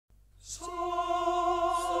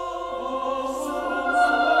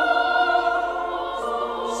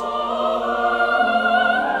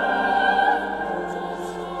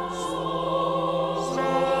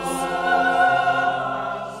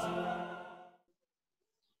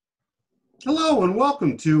Hello and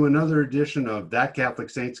welcome to another edition of That Catholic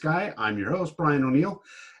Saints Guy. I'm your host, Brian O'Neill,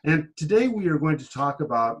 and today we are going to talk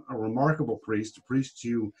about a remarkable priest, a priest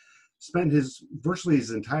who spent virtually his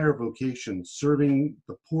entire vocation serving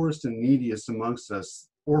the poorest and neediest amongst us,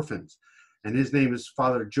 orphans. And his name is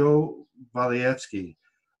Father Joe Walijewski.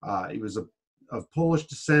 He was of Polish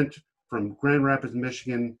descent from Grand Rapids,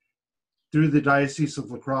 Michigan. Through the Diocese of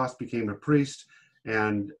La Crosse, became a priest,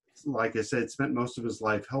 and like I said, spent most of his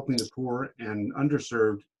life helping the poor and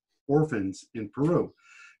underserved orphans in Peru.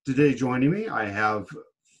 Today joining me, I have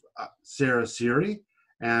Sarah Siri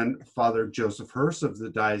and Father Joseph Hurst of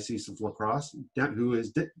the Diocese of La Crosse, who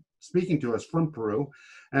is speaking to us from Peru.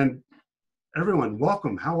 And everyone,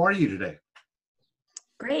 welcome. How are you today?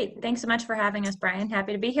 Great. Thanks so much for having us, Brian.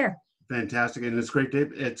 Happy to be here. Fantastic, and it's great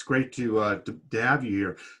to have you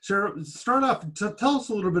here. Sarah, start off. Tell us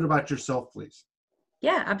a little bit about yourself, please.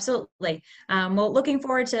 Yeah, absolutely. Well, looking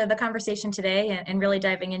forward to the conversation today and really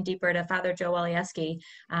diving in deeper to Father Joe Walijewski.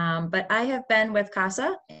 But I have been with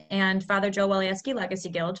CASA and Father Joe Walijewski Legacy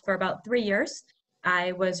Guild for about 3 years.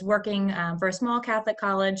 I was working for a small Catholic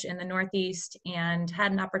college in the Northeast and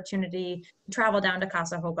had an opportunity to travel down to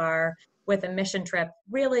Casa Hogar with a mission trip,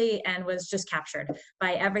 really, and was just captured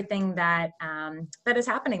by everything that is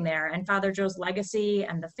happening there, and Father Joe's legacy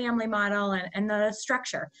and the family model and the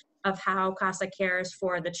structure of how CASA cares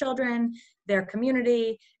for the children, their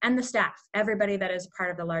community, and the staff, everybody that is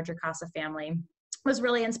part of the larger CASA family. Was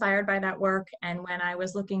really inspired by that work, and when I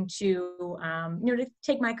was looking to to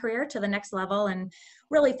take my career to the next level and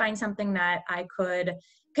really find something that I could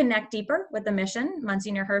connect deeper with the mission,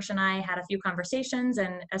 Monsignor Hirsch and I had a few conversations,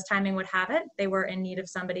 and as timing would have it, they were in need of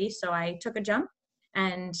somebody, so I took a jump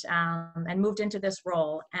and moved into this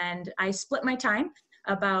role. And I split my time.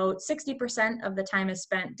 About 60% of the time is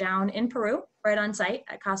spent down in Peru, right on site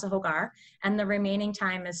at Casa Hogar, and the remaining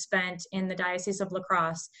time is spent in the Diocese of La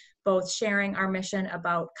Crosse, both sharing our mission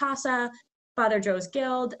about CASA, Father Joe's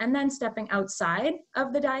Guild, and then stepping outside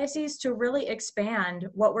of the diocese to really expand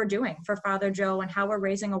what we're doing for Father Joe and how we're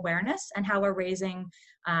raising awareness and how we're raising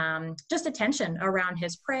just attention around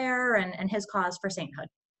his prayer and his cause for sainthood.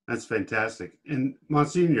 That's fantastic. And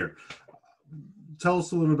Monsignor, tell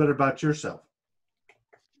us a little bit about yourself.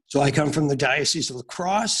 So I come from the Diocese of La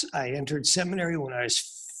Crosse. I entered seminary when I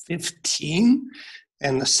was 15,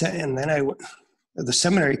 and the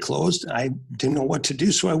seminary closed. I didn't know what to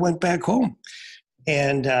do, so I went back home.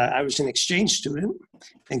 And I was an exchange student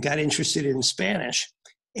and got interested in Spanish.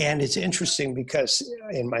 And it's interesting because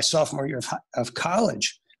in my sophomore year of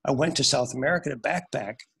college, I went to South America to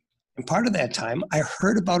backpack. And part of that time, I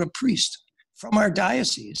heard about a priest from our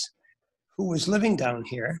diocese who was living down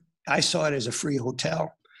here. I saw it as a free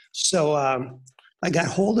hotel. So I got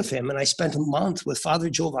hold of him, and I spent a month with Father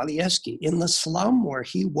Joe Walijewski in the slum where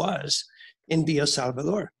he was in Villa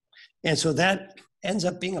Salvador. And so that ends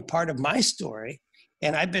up being a part of my story.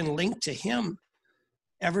 And I've been linked to him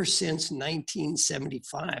ever since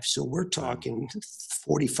 1975. So we're talking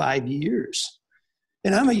 45 years.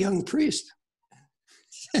 And I'm a young priest.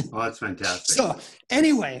 Oh, that's fantastic. So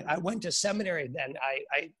anyway, I went to seminary then.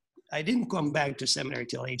 I didn't come back to seminary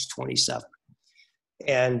till age 27.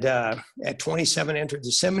 And at 27, entered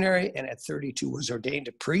the seminary, and at 32 was ordained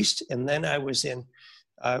a priest. And then I was in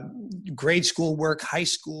grade school work, high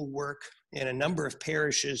school work, in a number of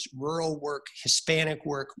parishes, rural work, Hispanic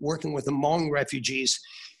work, working with Hmong refugees,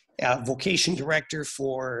 vocation director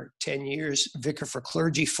for 10 years, vicar for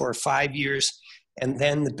clergy for 5 years. And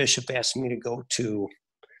then the bishop asked me to go to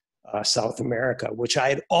South America, which I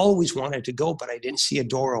had always wanted to go, but I didn't see a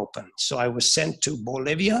door open. So I was sent to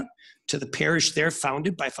Bolivia, to the parish there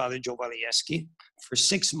founded by Father Joe Walijewski for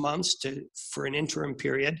 6 months for an interim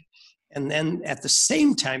period. And then at the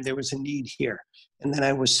same time, there was a need here. And then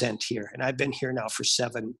I was sent here. And I've been here now for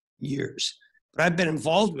 7 years. But I've been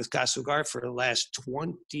involved with Casa Hogar for the last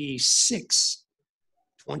about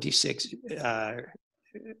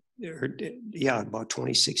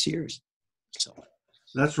 26 years. So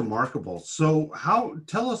that's remarkable. So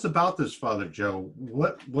tell us about this Father Joe.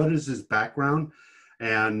 What is his background,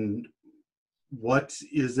 and what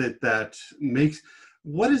is it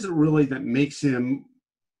really that makes him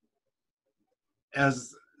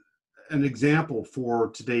as an example for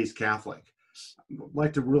today's Catholic? I'd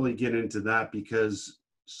like to really get into that, because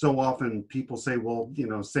so often people say, well,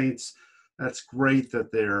 saints, that's great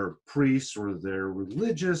that they're priests or they're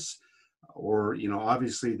religious, or,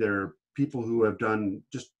 obviously they're people who have done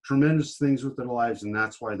just tremendous things with their lives, and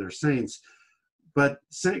that's why they're saints. But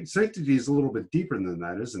sanctity is a little bit deeper than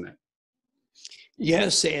that, isn't it?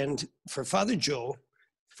 Yes, and for Father Joe,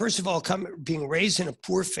 first of all, being raised in a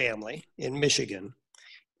poor family in Michigan,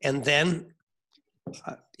 And then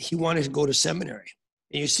he wanted to go to seminary.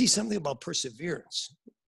 And you see something about perseverance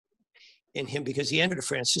in him, because he entered a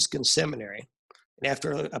Franciscan seminary. And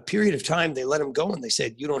after a period of time, they let him go and they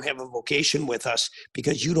said, you don't have a vocation with us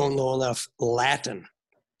because you don't know enough Latin.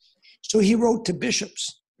 So he wrote to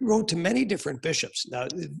bishops. He wrote to many different bishops. Now,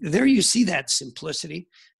 there you see that simplicity,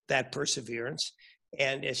 that perseverance.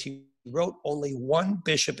 And as he wrote, only one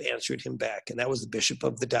bishop answered him back, and that was the bishop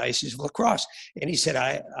of the Diocese of La Crosse. And he said,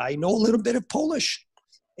 I know a little bit of Polish.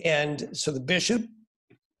 And so the bishop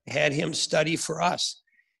had him study for us.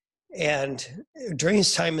 And during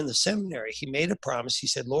his time in the seminary, he made a promise. He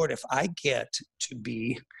said, Lord, if I get to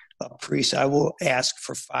be a priest, I will ask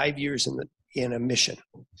for 5 years in a mission.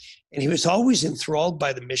 And he was always enthralled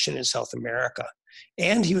by the mission in South America.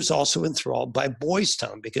 And he was also enthralled by Boys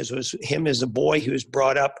Town, because it was him as a boy, he was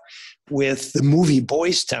brought up with the movie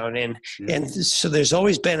Boys Town. And so there's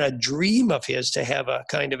always been a dream of his to have a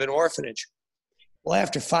kind of an orphanage. Well,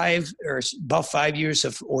 after about 5 years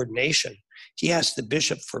of ordination, he asked the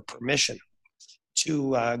bishop for permission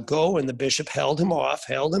to go, and the bishop held him off.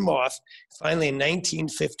 Finally, in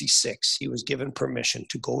 1956, he was given permission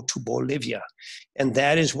to go to Bolivia. And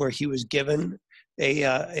that is where he was given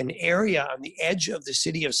an area on the edge of the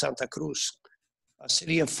city of Santa Cruz, a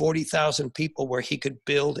city of 40,000 people, where he could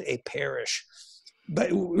build a parish.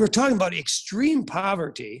 But we were talking about extreme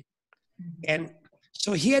poverty, and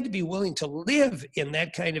so he had to be willing to live in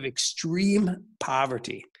that kind of extreme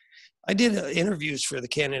poverty. I did interviews for the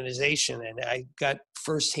canonization, and I got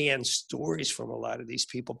firsthand stories from a lot of these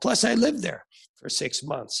people. Plus, I lived there for 6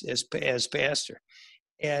 months as pastor.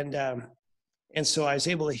 And so I was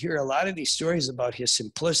able to hear a lot of these stories about his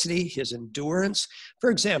simplicity, his endurance. For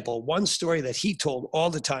example, one story that he told all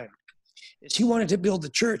the time is he wanted to build a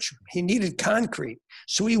church. He needed concrete.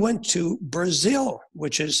 So he went to Brazil,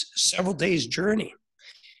 which is several days' journey.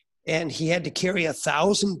 And he had to carry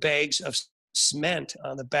 1,000 bags of cement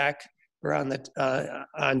on the back or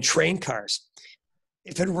on train cars.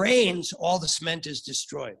 If it rains, all the cement is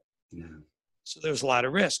destroyed. Yeah. So there was a lot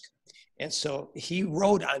of risk. And so he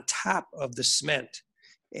rode on top of the cement,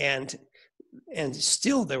 and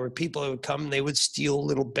still there were people who would come and they would steal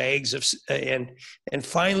little bags of, and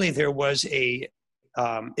finally there was it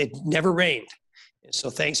never rained.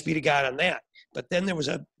 So thanks be to God on that. But then there was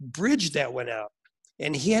a bridge that went out,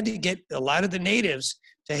 and he had to get a lot of the natives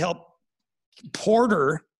to help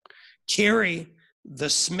Porter carry the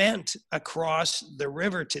cement across the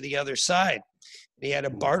river to the other side. He had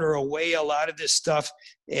to barter away a lot of this stuff,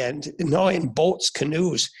 and in boats,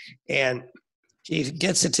 canoes. And he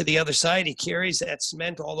gets it to the other side. He carries that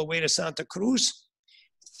cement all the way to Santa Cruz.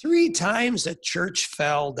 3 times the church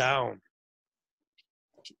fell down.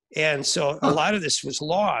 And so a lot of this was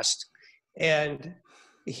lost. And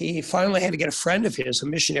he finally had to get a friend of his, a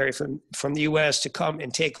missionary from the U.S., to come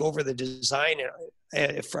and take over the design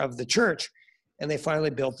of the church. And they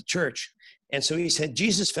finally built the church. And so he said,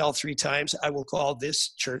 Jesus fell 3 times. I will call this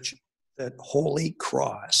church the Holy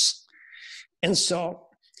Cross. And so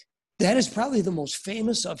that is probably the most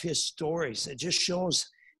famous of his stories. It just shows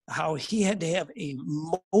how he had to have a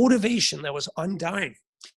motivation that was undying.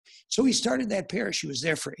 So he started that parish. He was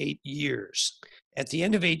there for 8 years. At the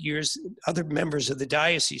end of 8 years, other members of the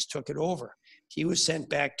diocese took it over. He was sent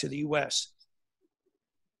back to the U.S.,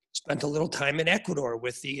 spent a little time in Ecuador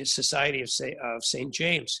with the Society of St.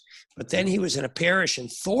 James. But then he was in a parish in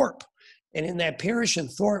Thorpe. And in that parish in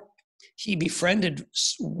Thorpe, he befriended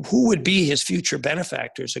who would be his future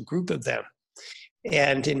benefactors, a group of them.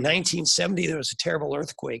 And in 1970, there was a terrible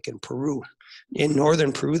earthquake in Peru, in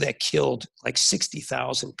northern Peru, that killed like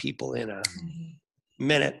 60,000 people in a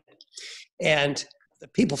minute. And the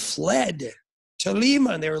people fled to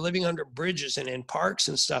Lima, and they were living under bridges and in parks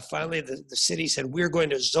and stuff. Finally, the city said, we're going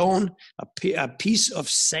to zone a piece of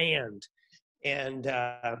sand, and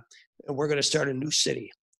we're going to start a new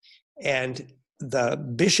city. And the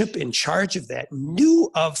bishop in charge of that knew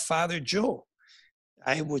of Father Joe.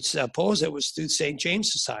 I would suppose it was through St.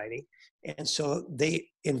 James Society. And so they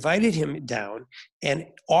invited him down and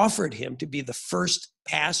offered him to be the first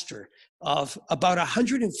pastor of about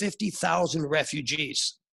 150,000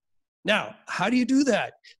 refugees. Now, how do you do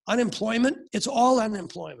that? Unemployment, it's all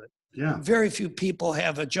unemployment. Yeah. Very few people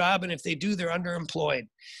have a job, and if they do, they're underemployed.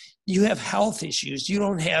 You have health issues. You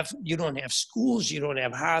don't have schools, you don't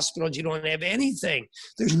have hospitals, you don't have anything.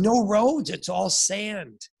 There's no roads, it's all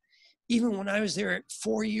sand. Even when I was there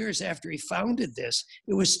 4 years after he founded this,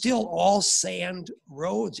 it was still all sand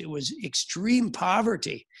roads. It was extreme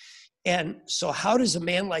poverty. And so how does a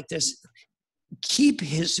man like this keep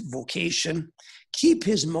his vocation, keep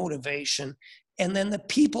his motivation, and then the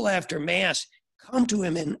people after Mass come to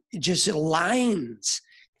him in just lines.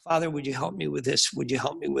 Father, would you help me with this? Would you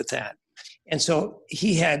help me with that? And so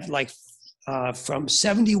he had like from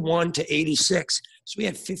 71 to 86. So we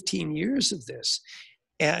had 15 years of this.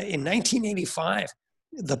 In 1985,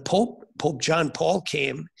 the Pope John Paul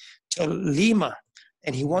came to Lima,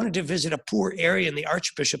 and he wanted to visit a poor area, and the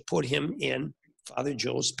Archbishop put him in Father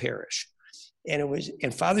Joe's parish.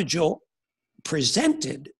 And Father Joe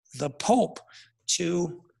presented the Pope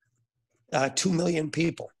to 2 million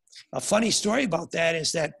people. A funny story about that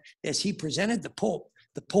is that as he presented the Pope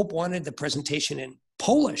wanted the presentation in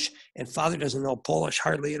Polish, and Father doesn't know Polish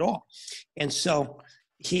hardly at all. And so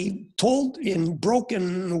he told in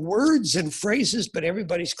broken words and phrases, but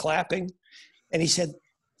everybody's clapping. And he said,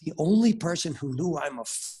 the only person who knew I'm a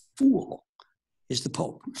fool is the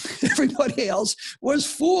Pope. Everybody else was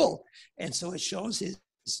fool. And so it shows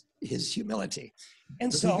his humility.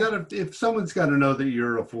 And so if someone's got to know that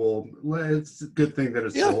you're a fool, it's a good thing that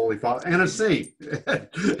it's the Holy Father and a saint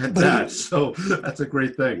at that. So that's a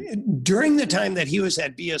great thing. During the time that he was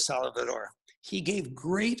at Villa Salvador, he gave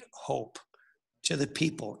great hope to the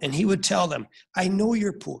people. And he would tell them, I know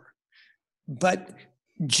you're poor, but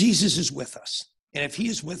Jesus is with us. And if he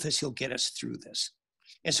is with us, he'll get us through this.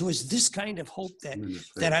 And so it's this kind of hope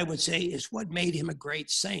that I would say is what made him a great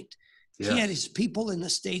saint. Yeah. He had his people in the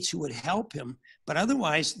States who would help him, but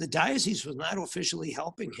otherwise the diocese was not officially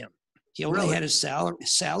helping him. He only had his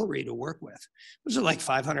salary to work with. It was like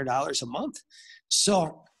 $500 a month.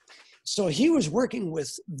 So he was working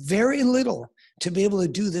with very little to be able to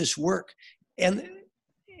do this work. And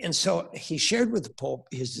so he shared with the Pope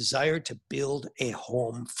his desire to build a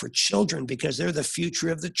home for children because they're the future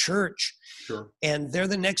of the church. Sure. And they're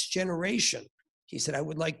the next generation. He said, I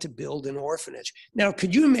would like to build an orphanage. Now,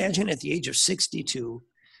 could you imagine at the age of 62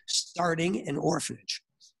 starting an orphanage?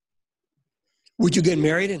 Would you get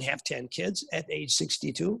married and have 10 kids at age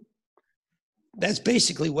 62? That's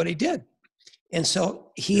basically what he did. And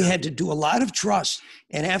so he had to do a lot of trust.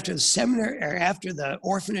 And after the seminary, or after the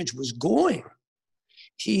orphanage was going,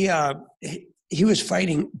 he was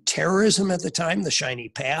fighting terrorism at the time, the Shiny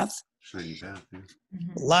Path. Shiny Path, yeah.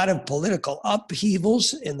 A lot of political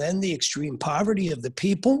upheavals, and then the extreme poverty of the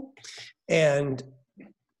people. And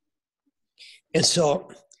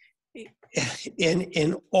so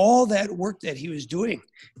in all that work that he was doing,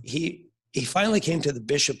 he finally came to the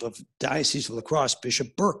Bishop of Diocese of La Crosse,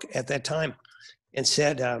 Bishop Burke at that time, and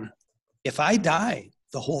said, if I die,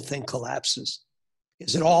 the whole thing collapses,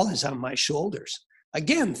 because it all is on my shoulders.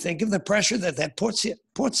 Again, think of the pressure that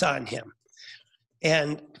puts on him.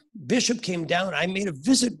 And Bishop came down. I made a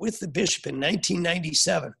visit with the bishop in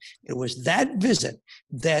 1997. It was that visit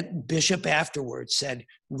that Bishop afterwards said,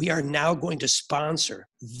 we are now going to sponsor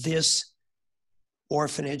this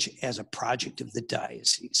orphanage as a project of the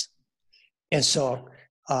diocese. And so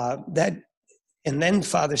and then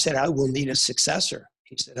Father said, I will need a successor.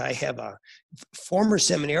 He said, I have a former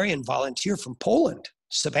seminarian volunteer from Poland,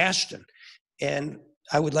 Sebastian, and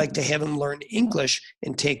I would like to have him learn English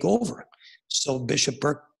and take over. So Bishop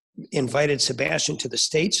Burke invited Sebastian to the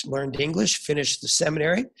States, learned English, finished the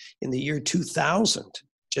seminary in the year 2000,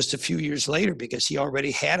 just a few years later, because he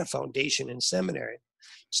already had a foundation in seminary.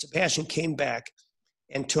 Sebastian came back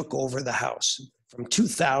and took over the house from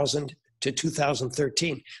 2000 to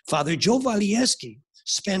 2013. Father Joe Walijewski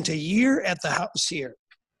spent a year at the house here,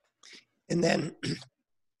 and then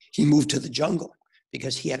he moved to the jungle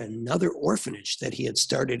because he had another orphanage that he had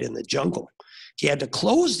started in the jungle. He had to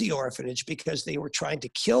close the orphanage because they were trying to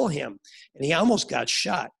kill him, and he almost got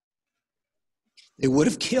shot. They would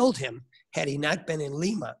have killed him had he not been in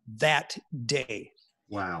Lima that day.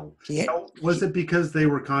 Wow. Was it because they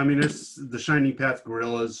were communists, the Shining Path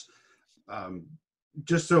guerrillas?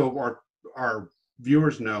 Just so our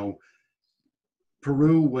viewers know,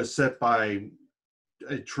 Peru was set by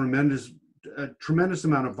a tremendous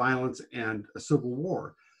amount of violence and a civil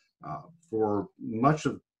war for much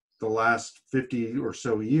of the last 50 or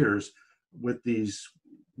so years with these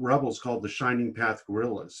rebels called the Shining Path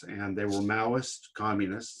guerrillas. And they were Maoist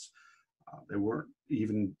communists. They weren't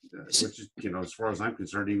even, which is, as far as I'm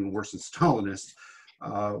concerned, even worse than Stalinists,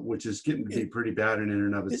 which is getting to be pretty bad in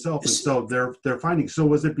and of itself. And so they're fighting. So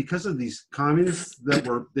was it because of these communists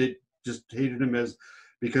they just hated him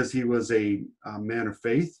because he was a man of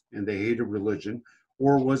faith and they hated religion,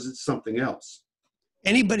 or was it something else?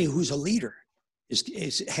 Anybody who's a leader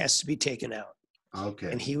has to be taken out.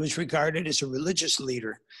 Okay. And he was regarded as a religious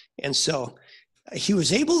leader. And so he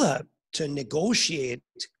was able to negotiate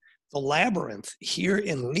the labyrinth here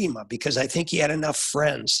in Lima because I think he had enough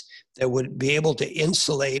friends that would be able to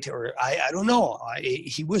insulate, or I don't know,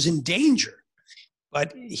 he was in danger,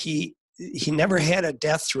 but he never had a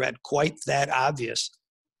death threat quite that obvious.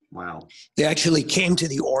 Wow. They actually came to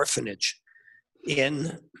the orphanage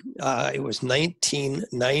in, it was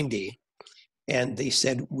 1990, and they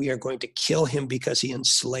said, we are going to kill him because he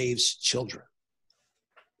enslaves children.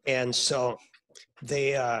 And so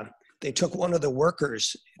they took one of the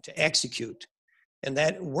workers to execute, and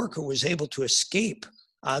that worker was able to escape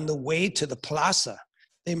on the way to the plaza.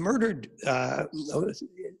 They murdered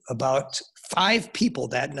about 5 people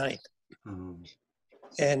that night.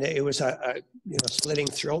 And it was slitting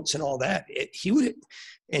throats and all that.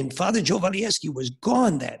 And Father Joe Walijewski was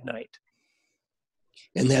gone that night,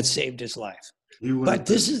 and that saved his life. But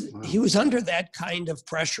he was under that kind of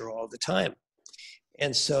pressure all the time.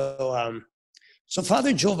 And so, so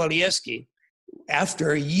Father Joe Walijewski,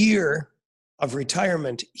 after a year of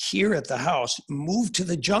retirement here at the house, moved to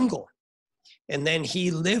the jungle. And then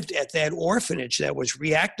he lived at that orphanage that was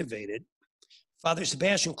reactivated. Father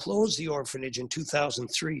Sebastian closed the orphanage in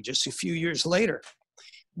 2003, just a few years later.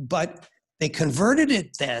 But they converted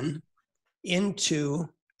it then into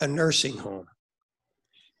a nursing home.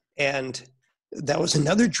 And that was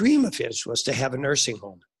another dream of his, was to have a nursing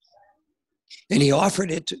home. And he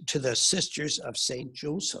offered it to the Sisters of St.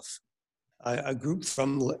 Joseph, a group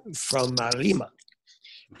from Lima.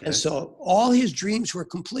 Okay. And so all his dreams were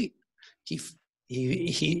complete.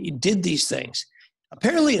 He did these things.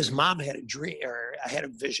 Apparently his mom had a dream, or had a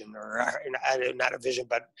vision, or not a vision,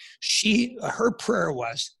 but her prayer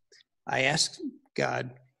was, I asked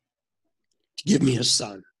God to give me a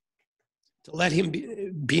son, to let him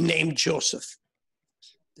be named Joseph,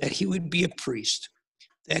 that he would be a priest,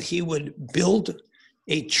 that he would build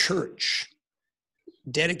a church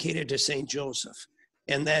dedicated to St. Joseph,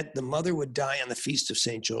 and that the mother would die on the feast of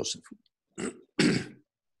St. Joseph.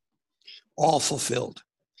 All fulfilled.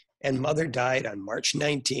 And mother died on March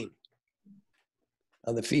 19,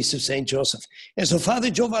 on the feast of St. Joseph. And so Father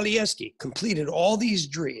Joe Walijewski completed all these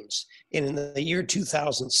dreams. And in the year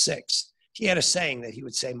 2006, he had a saying that he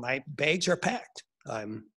would say, my bags are packed.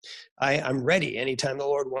 I'm ready anytime the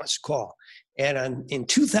Lord wants to call. And in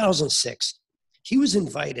 2006, he was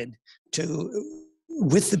invited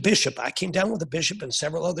with the bishop. I came down with the bishop and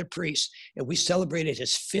several other priests, and we celebrated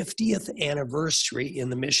his 50th anniversary in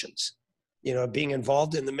the missions, being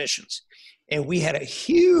involved in the missions. And we had a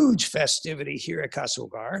huge festivity here at Casa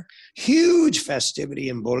Hogar, huge festivity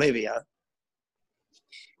in Bolivia.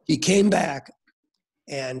 He came back,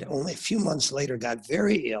 and only a few months later got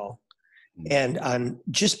very ill. And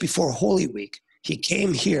just before Holy Week, he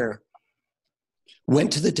came here,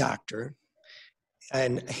 went to the doctor,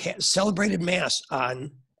 and celebrated Mass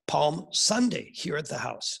on Palm Sunday here at the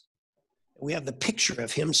house. We have the picture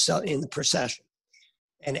of him in the procession.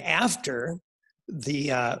 And after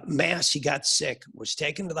the Mass, he got sick, was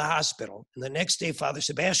taken to the hospital. And the next day, Father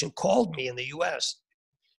Sebastian called me in the U.S.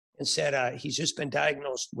 and said he's just been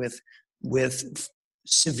diagnosed with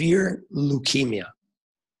severe leukemia.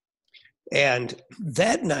 And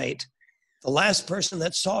that night, the last person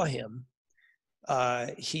that saw him,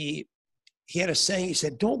 he had a saying. He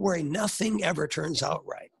said, don't worry, nothing ever turns out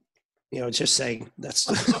right. Just saying that's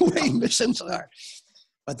the way missions are.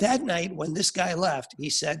 But that night, when this guy left, he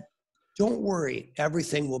said, don't worry,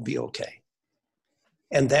 everything will be okay.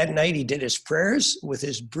 And that night, he did his prayers with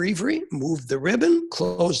his breviary, moved the ribbon,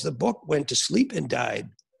 closed the book, went to sleep, and died.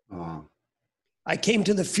 I came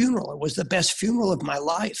to the funeral. It was the best funeral of my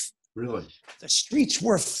life. Really? The streets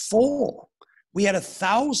were full. We had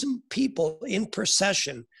 1,000 people in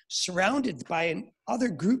procession, surrounded by other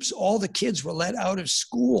groups. All the kids were let out of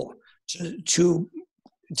school to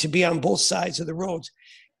be on both sides of the roads.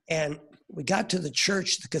 And we got to the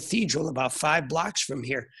church, the cathedral, about 5 blocks from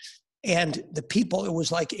here. And the people, it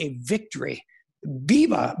was like a victory.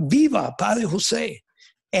 Viva, viva, Padre Jose.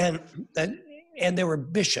 And there were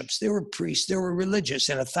bishops, there were priests, there were religious,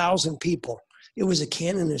 and 1,000 people. It was a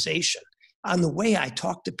canonization. On the way, I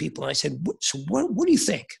talked to people, and I said, so what do you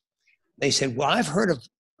think? They said, well, I've heard of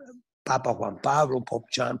Papa Juan Pablo, Pope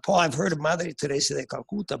John Paul. I've heard of Madre Teresa de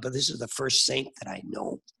Calcuta, but this is the first saint that I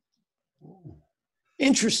know.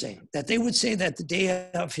 Interesting that they would say that the day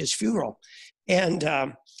of his funeral. And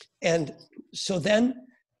so then,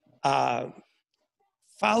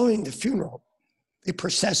 following the funeral, they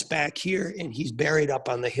process back here, and he's buried up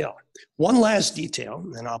on the hill. One last detail,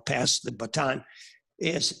 and I'll pass the baton,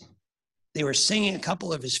 is they were singing a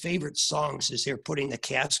couple of his favorite songs as they were putting the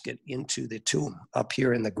casket into the tomb up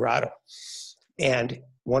here in the grotto. And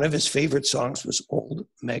one of his favorite songs was Old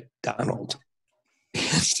MacDonald.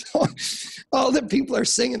 So all the people are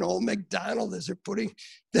singing Old MacDonald as they're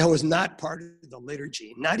that was not part of the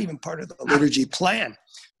liturgy, not even part of the liturgy plan,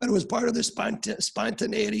 but it was part of the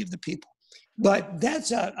spontaneity of the people. But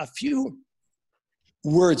that's a few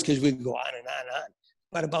words, because we could go on and on and on.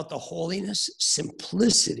 But about the holiness,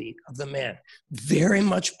 simplicity of the man. Very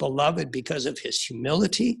much beloved because of his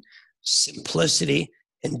humility, simplicity,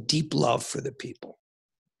 and deep love for the people.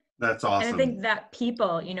 That's awesome. And I think that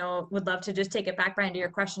people, would love to just take it back, Brian, to your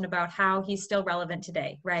question about how he's still relevant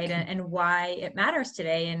today, right? And why it matters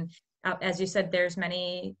today. And as you said, there's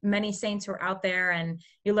many, many saints who are out there, and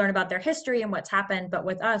you learn about their history and what's happened. But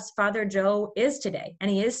with us, Father Joe is today,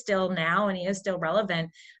 and he is still now, and he is still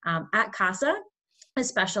relevant at Casa.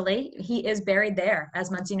 Especially, he is buried there,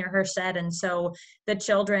 as Monsignor Hirsch said. And so the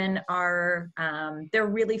children are, they're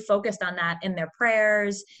really focused on that in their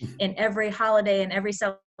prayers, in every holiday and every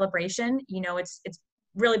celebration. It's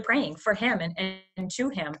really praying for him and to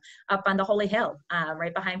him up on the Holy Hill,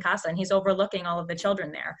 right behind Casa, and he's overlooking all of the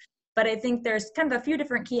children there. But I think there's kind of a few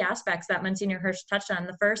different key aspects that Monsignor Hirsch touched on.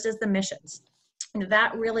 The first is the missions.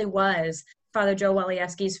 That really was Father Joe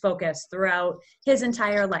Walijewski's focus throughout his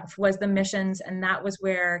entire life, was the missions, and that was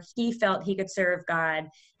where he felt he could serve God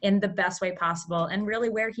in the best way possible, and really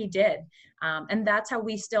where he did. And that's how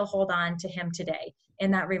we still hold on to him today,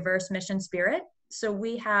 in that reverse mission spirit. So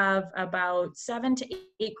we have about 7 to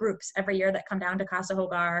 8 groups every year that come down to Casa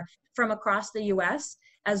Hogar from across the U.S.,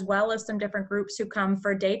 as well as some different groups who come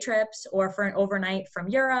for day trips or for an overnight from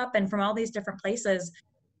Europe and from all these different places.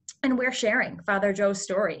 And we're sharing Father Joe's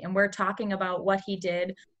story, and we're talking about what he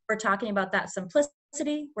did. We're talking about that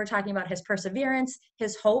simplicity. We're talking about his perseverance,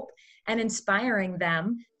 his hope, and inspiring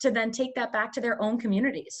them to then take that back to their own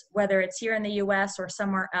communities, whether it's here in the U.S. or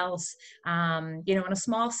somewhere else, on a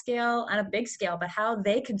small scale, on a big scale, but how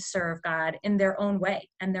they can serve God in their own way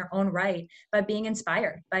and their own right by being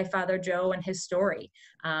inspired by Father Joe and his story.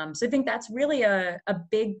 So I think that's really a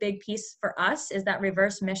big, big piece for us, is that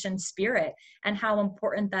reverse mission spirit, and how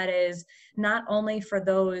important that is, not only for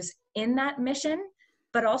those in that mission,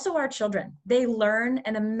 but also our children. They learn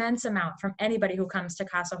an immense amount from anybody who comes to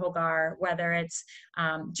Casa Hogar, whether it's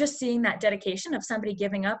just seeing that dedication of somebody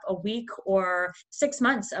giving up a week or 6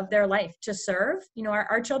 months of their life to serve.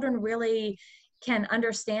 Our children really can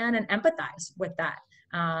understand and empathize with that.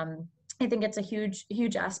 I think it's a huge,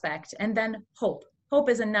 huge aspect. And then hope. Hope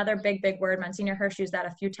is another big, big word. Monsignor Hirsch used that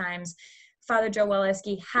a few times. Father Joe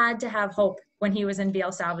Walijewski had to have hope when he was in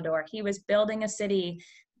El Salvador. He was building a city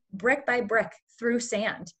brick by brick through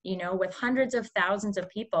sand, with hundreds of thousands of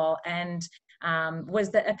people, and was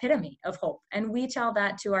the epitome of hope. And we tell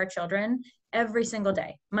that to our children every single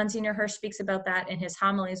day. Monsignor Hirsch speaks about that in his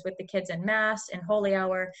homilies with the kids in Mass, in Holy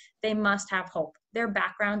Hour. They must have hope. Their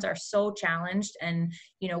backgrounds are so challenged, and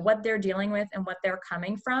what they're dealing with and what they're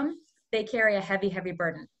coming from, they carry a heavy, heavy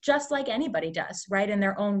burden, just like anybody does, right? In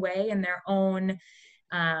their own way, in their own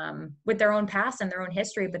with their own past and their own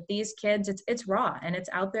history. But these kids, it's raw, and it's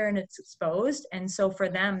out there, and it's exposed. And so for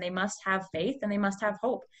them, they must have faith, and they must have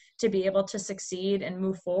hope to be able to succeed and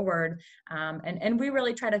move forward. And we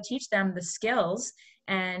really try to teach them the skills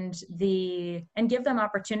and give them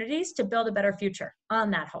opportunities to build a better future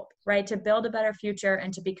on that hope, right? To build a better future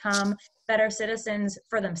and to become better citizens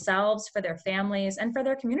for themselves, for their families, and for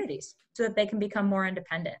their communities, so that they can become more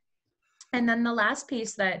independent. And then the last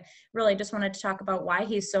piece that really just wanted to talk about why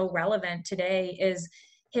he's so relevant today is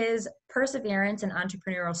his perseverance and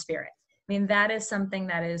entrepreneurial spirit. I mean, that is something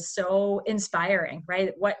that is so inspiring,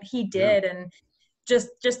 right? What he did, and just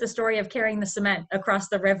the story of carrying the cement across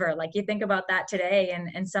the river. Like, you think about that today,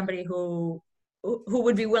 and somebody who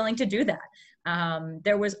would be willing to do that.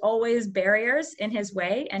 There was always barriers in his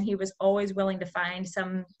way, and he was always willing to find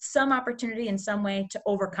some opportunity in some way to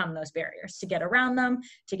overcome those barriers, to get around them,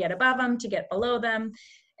 to get above them, to get below them.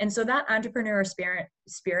 And so that entrepreneurial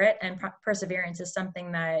spirit and perseverance is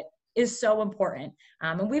something that is so important.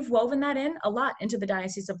 And we've woven that in a lot into the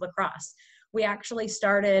Diocese of La Crosse. We actually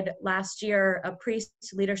started last year a priest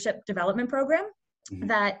leadership development program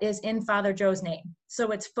that is in Father Joe's name.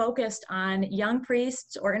 So it's focused on young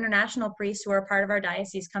priests or international priests who are part of our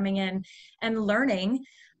diocese coming in and learning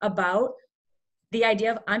about the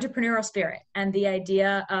idea of entrepreneurial spirit and the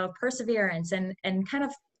idea of perseverance, and kind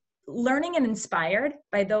of learning and inspired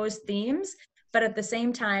by those themes. But at the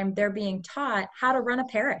same time, they're being taught how to run a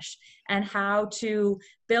parish and how to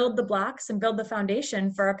build the blocks and build the foundation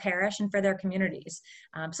for a parish and for their communities.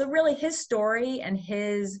 So really his story and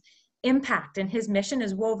his impact and his mission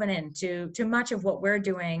is woven into much of what we're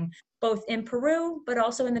doing, both in Peru, but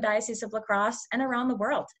also in the Diocese of La Crosse and around the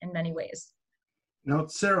world in many ways. Now,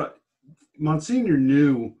 Sarah, Monsignor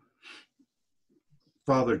knew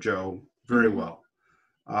Father Joe very well.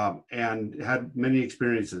 And had many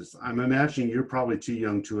experiences. I'm imagining you're probably too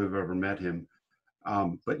young to have ever met him,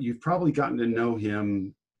 but you've probably gotten to know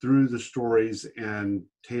him through the stories and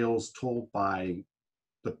tales told by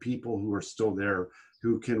the people who are still there,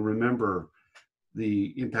 who can remember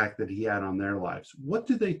the impact that he had on their lives. What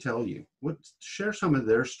do they tell you? Share some of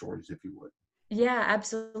their stories, if you would. Yeah,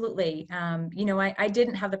 absolutely. I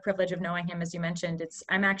didn't have the privilege of knowing him, as you mentioned.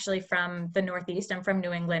 I'm actually from the Northeast. I'm from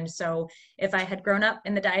New England. So if I had grown up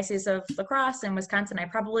in the Diocese of La Crosse in Wisconsin, I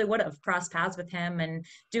probably would have crossed paths with him, and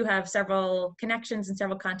do have several connections and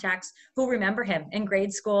several contacts who remember him in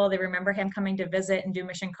grade school. They remember him coming to visit and do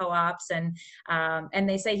mission co-ops. And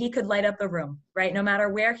they say he could light up the room, right? No matter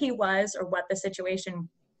where he was or what the situation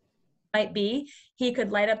might be, he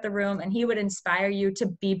could light up the room and he would inspire you to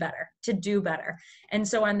be better, to do better. And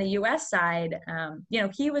so on the US side,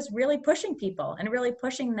 he was really pushing people and really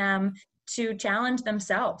pushing them to challenge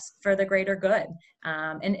themselves for the greater good,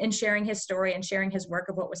 and sharing his story and sharing his work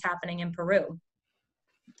of what was happening in Peru.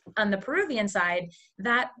 On the Peruvian side,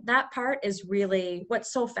 that part is really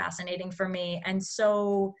what's so fascinating for me, and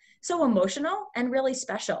so emotional and really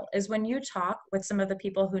special, is when you talk with some of the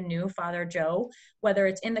people who knew Father Joe, whether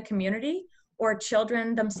it's in the community or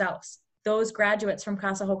children themselves, those graduates from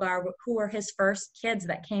Casa Hogar who were his first kids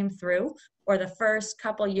that came through, or the first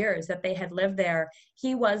couple years that they had lived there,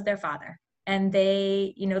 he was their father. And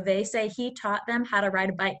they say he taught them how to ride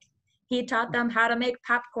a bike. He taught them how to make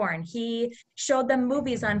popcorn. He showed them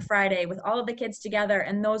movies on Friday with all of the kids together.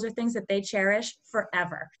 And those are things that they cherish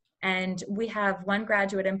forever. And we have one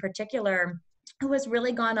graduate in particular who has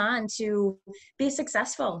really gone on to be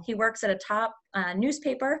successful. He works at a top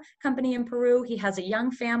newspaper company in Peru. He has a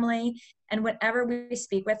young family. And whenever we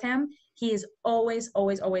speak with him, he is always,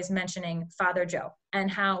 always, always mentioning Father Joe,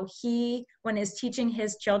 and how he, when he's teaching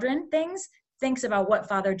his children things, thinks about what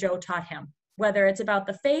Father Joe taught him. Whether it's about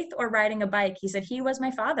the faith or riding a bike, he said, he was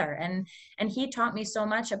my father. And he taught me so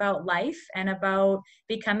much about life and about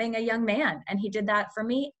becoming a young man. And he did that for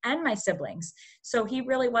me and my siblings. So he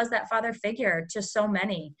really was that father figure to so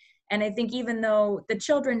many. And I think even though the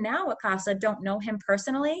children now at Casa don't know him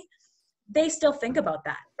personally, they still think about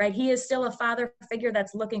that, right? He is still a father figure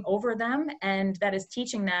that's looking over them and that is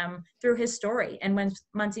teaching them through his story. And when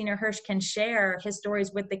Monsignor Hirsch can share his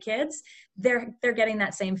stories with the kids, they're getting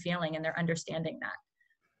that same feeling and they're understanding that.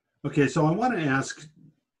 Okay, so I want to ask,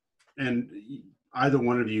 and either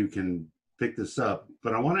one of you can pick this up,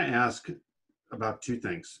 but I want to ask about two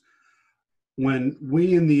things. When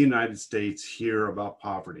we in the United States hear about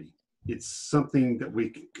poverty, it's something that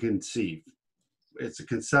we can conceive. It's a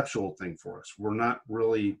conceptual thing for us. We're not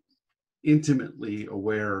really intimately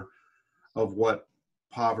aware of what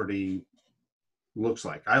poverty looks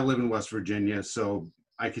like. I live in West Virginia, so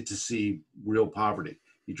I get to see real poverty.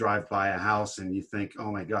 You drive by a house and you think,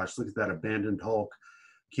 oh my gosh, look at that abandoned Hulk.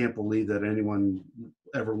 Can't believe that anyone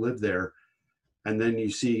ever lived there. And then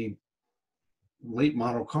you see late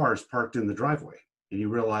model cars parked in the driveway and you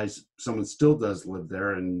realize someone still does live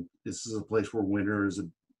there, and this is a place where winter is a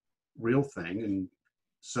real thing. And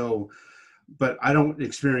so, but I don't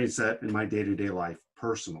experience that in my day-to-day life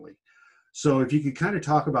personally. So if you could kind of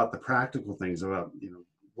talk about the practical things about,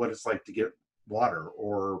 what it's like to get water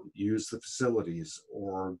or use the facilities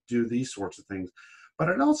or do these sorts of things. But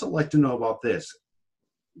I'd also like to know about this.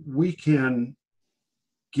 We can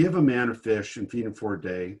give a man a fish and feed him for a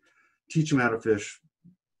day, teach him how to fish,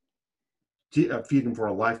 feed him for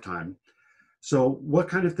a lifetime. So what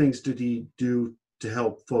kind of things did he do to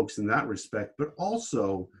help folks in that respect? But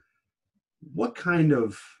also, what kind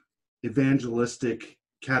of evangelistic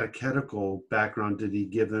catechetical background did he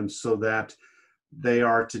give them so that they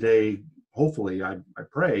are today, hopefully, I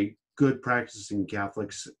pray, good practicing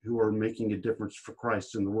Catholics who are making a difference for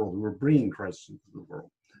Christ in the world, who are bringing Christ into the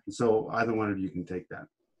world? And so either one of you can take that.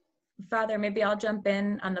 Father, maybe I'll jump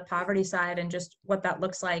in on the poverty side and just what that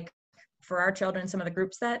looks like for our children, some of the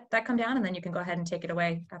groups that come down, and then you can go ahead and take it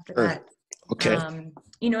away after that. Okay.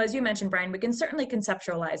 As you mentioned, Brian, we can certainly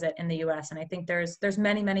conceptualize it in the U.S. And I think there's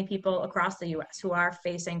many, many people across the U.S. who are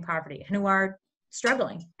facing poverty and who are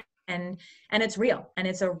struggling. And it's real, and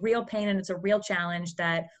it's a real pain, and it's a real challenge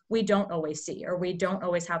that we don't always see, or we don't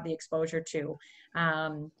always have the exposure to.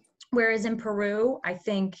 Whereas in Peru, I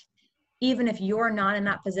think even if you're not in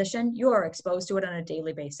that position, you are exposed to it on a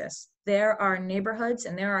daily basis. There are neighborhoods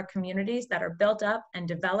and there are communities that are built up and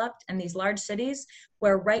developed in these large cities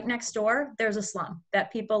where right next door, there's a slum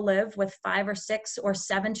that people live with 5 or 6 or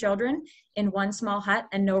 7 children in one small hut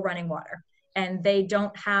and no running water. And they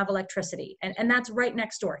don't have electricity. And that's right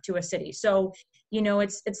next door to a city. So,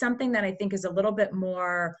 it's something that I think is a little bit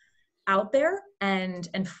more out there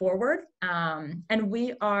and forward. And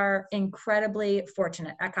we are incredibly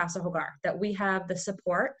fortunate at Casa Hogar that we have the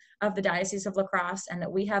support of the Diocese of La Crosse and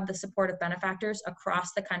that we have the support of benefactors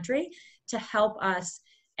across the country to help us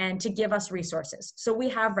and to give us resources. So we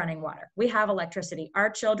have running water, we have electricity. Our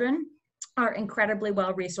children are incredibly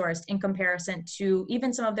well resourced in comparison to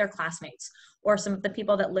even some of their classmates or some of the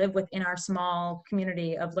people that live within our small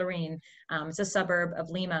community of Lorraine. It's a suburb of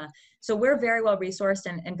Lima. So we're very well resourced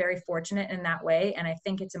and very fortunate in that way. And I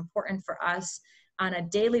think it's important for us on a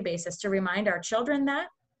daily basis to remind our children that,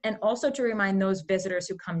 and also to remind those visitors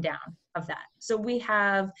who come down of that. So we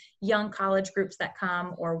have young college groups that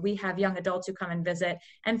come, or we have young adults who come and visit.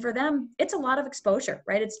 And for them, it's a lot of exposure,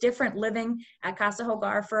 right? It's different living at Casa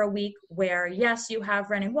Hogar for a week where, yes, you have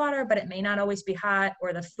running water, but it may not always be hot,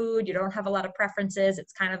 or the food, you don't have a lot of preferences.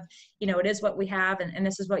 It's kind of, it is what we have, and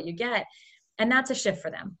this is what you get. And that's a shift for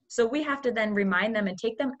them. So we have to then remind them and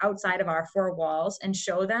take them outside of our four walls and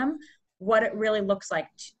show them what it really looks like,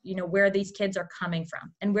 where these kids are coming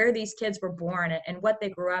from and where these kids were born and what they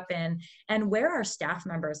grew up in and where our staff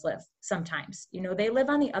members live sometimes. They live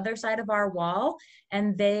on the other side of our wall,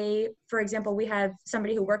 and for example, we have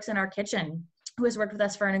somebody who works in our kitchen who has worked with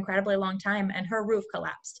us for an incredibly long time, and her roof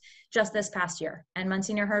collapsed just this past year. And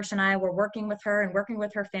Monsignor Hirsch and I were working with her and working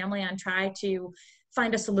with her family on try to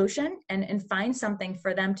find a solution and find something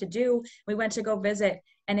for them to do. We went to go visit,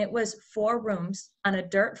 and it was 4 rooms on a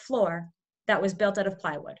dirt floor that was built out of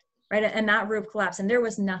plywood, right? And that roof collapsed, and there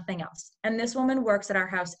was nothing else. And this woman works at our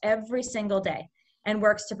house every single day and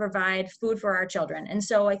works to provide food for our children. And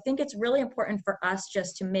so I think it's really important for us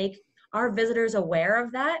just to make our visitors aware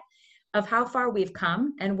of that, of how far we've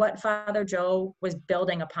come and what Father Joe was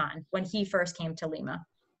building upon when he first came to Lima.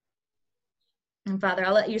 And Father,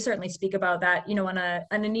 I'll let you certainly speak about that, on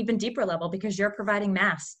an even deeper level, because you're providing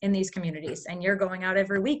Mass in these communities and you're going out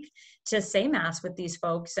every week to say Mass with these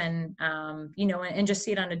folks and just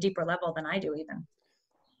see it on a deeper level than I do even.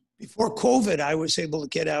 Before COVID, I was able to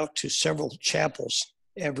get out to several chapels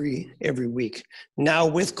every week. Now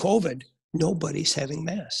with COVID, nobody's having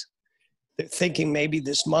Mass. They're thinking maybe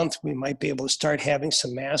this month we might be able to start having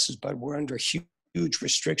some Masses, but we're under huge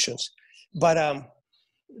restrictions. But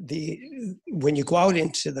when you go out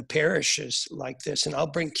into the parishes like this, and I'll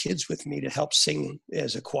bring kids with me to help sing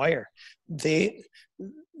as a choir, they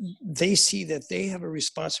see that they have a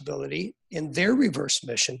responsibility in their reverse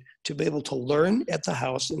mission to be able to learn at the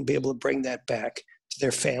house and be able to bring that back to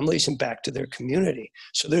their families and back to their community.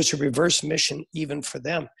 So there's a reverse mission even for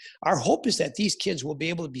them. Our hope is that these kids will be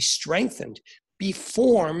able to be strengthened, be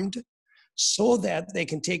formed, so that they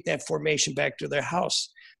can take that formation back to their house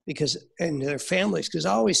and their families. Because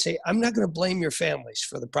I always say, I'm not going to blame your families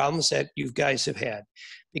for the problems that you guys have had,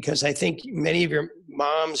 because I think many of your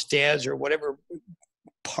moms, dads, or whatever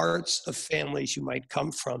parts of families you might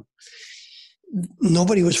come from,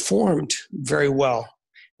 nobody was formed very well.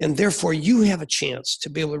 And therefore you have a chance to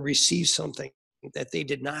be able to receive something that they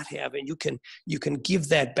did not have, and you can give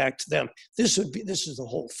that back to them. This is the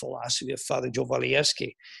whole philosophy of Father Joe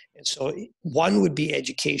Walijewski. And so one would be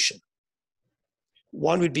education.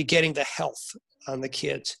 One would be getting the health on the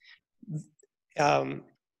kids.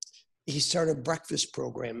 He started a breakfast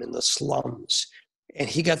program in the slums, and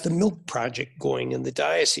he got the milk project going in the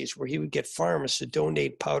diocese, where he would get farmers to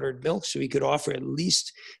donate powdered milk so he could offer at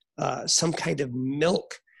least some kind of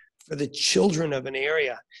milk for the children of an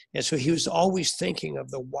area. And so he was always thinking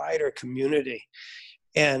of the wider community.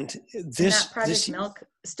 And that Project Milk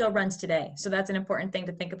still runs today. So that's an important thing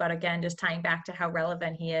to think about, again, just tying back to how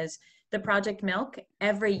relevant he is. The Project Milk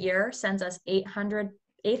every year sends us 800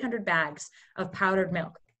 bags of powdered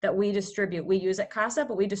milk that we distribute. We use at Casa,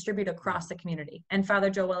 but we distribute across the community. And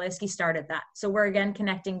Father Joe Walijewski started that. So we're again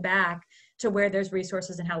connecting back to where there's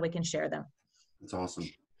resources and how we can share them. That's awesome.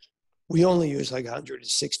 We only use like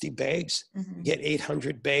 160 bags. Mm-hmm. We get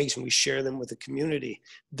 800 bags and we share them with the community.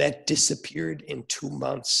 That disappeared in 2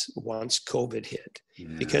 months once COVID hit,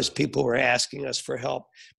 because people were asking us for help.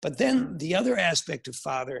 But then the other aspect of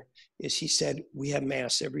Father is, he said, we have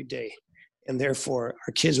Mass every day. And therefore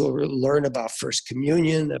our kids will learn about First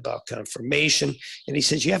Communion, about confirmation. And he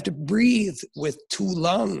says, you have to breathe with 2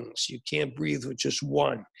 lungs. You can't breathe with just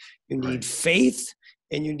one. You need faith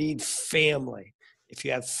and you need family. If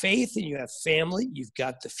you have faith and you have family, you've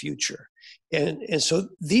got the future. And so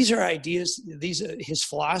these are ideas, his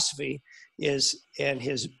philosophy is, and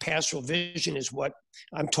his pastoral vision is what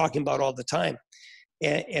I'm talking about all the time.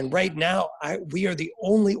 And right now, we are the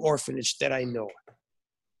only orphanage that I know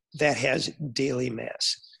that has daily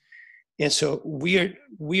Mass. And so we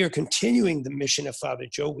are continuing the mission of Father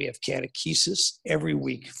Joe. We have catechesis every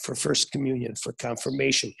week for First Communion, for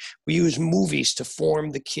confirmation. We use movies to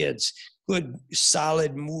form the kids, good,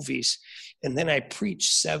 solid movies. And then I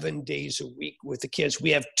preach 7 days a week with the kids.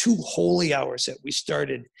 We have 2 holy hours that we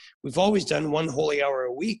started. We've always done 1 holy hour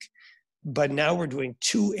a week, but now we're doing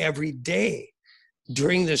 2 every day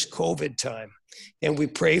during this COVID time. And we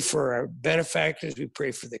pray for our benefactors. We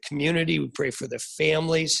pray for the community. We pray for the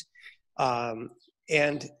families.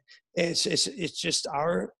 And it's just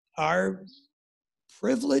our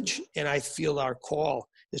privilege, and I feel our call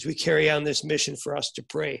as we carry on this mission for us to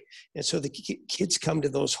pray. And so the kids come to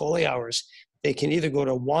those holy hours. They can either go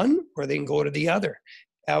to one or they can go to the other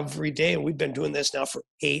every day. And we've been doing this now for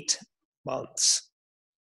 8 months.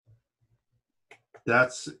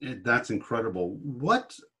 That's incredible.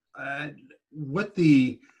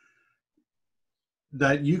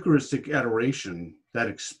 That Eucharistic adoration, that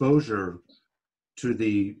exposure to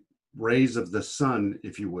the rays of the sun,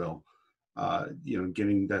 if you will,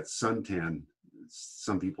 getting that suntan.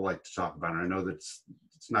 Some people like to talk about it. I know that it's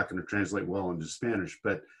not going to translate well into Spanish,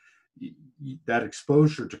 but that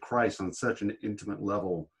exposure to Christ on such an intimate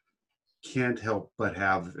level can't help but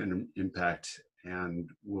have an impact, and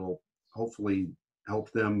will hopefully help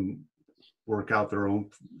them work out their own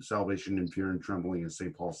salvation in fear and trembling, as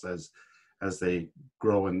St. Paul says, as they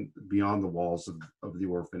grow and beyond the walls of the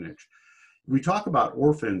orphanage. We talk about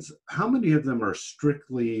orphans. How many of them are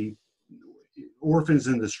strictly orphans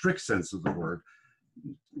in the strict sense of the word,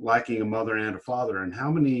 lacking a mother and a father? And how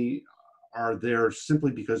many are there simply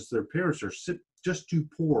because their parents are just too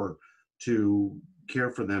poor to care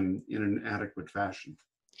for them in an adequate fashion?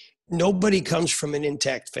 Nobody comes from an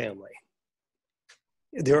intact family.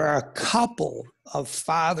 There are a couple of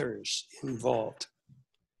fathers involved,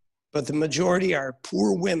 but the majority are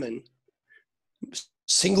poor women,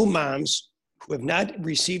 single moms who have not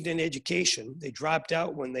received an education. They dropped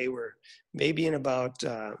out when they were maybe in about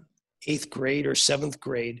 8th grade or 7th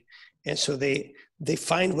grade. And so they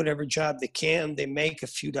find whatever job they can. They make a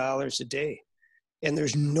few dollars a day. And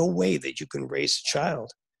there's no way that you can raise a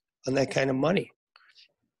child on that kind of money.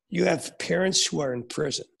 You have parents who are in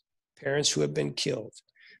prison, parents who have been killed,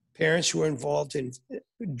 parents who are involved in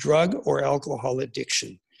drug or alcohol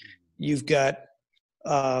addiction. You've got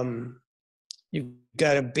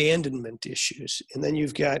abandonment issues, and then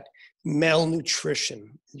you've got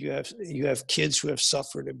malnutrition. You have kids who have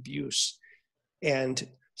suffered abuse, and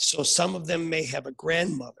so some of them may have a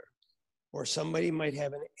grandmother, or somebody might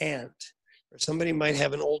have an aunt, or somebody might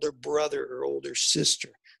have an older brother or older sister.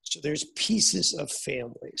 So there's pieces of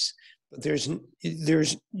families, but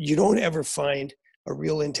you don't ever find a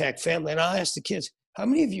real intact family. And I'll ask the kids, how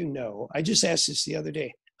many of you know, I just asked this the other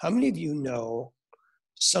day, how many of you know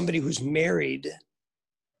somebody who's married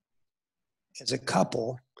as a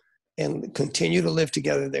couple and continue to live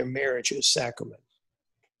together their marriage as sacrament?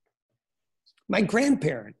 My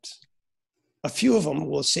grandparents, a few of them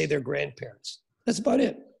will say they're grandparents. That's about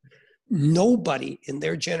it. Nobody in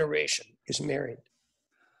their generation is married.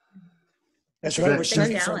 That's right. We're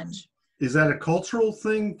starting from. Is that a cultural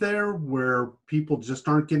thing there where people just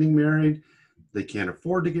aren't getting married? They can't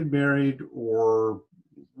afford to get married, or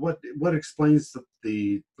what explains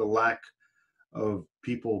the lack of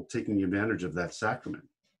people taking advantage of that sacrament?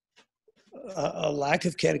 A lack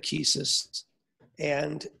of catechesis,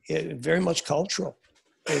 and very much cultural.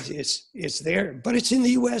 It's there, but it's in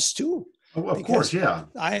the U.S. too. Oh, of course, yeah.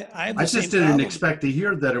 I just didn't expect to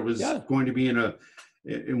hear that it was going to be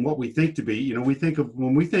in what we think to be.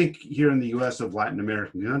 When we think here in the U.S. of Latin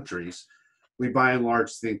American countries, we by and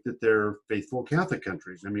large think that they're faithful Catholic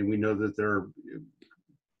countries. I mean, we know that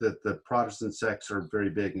the Protestant sects are very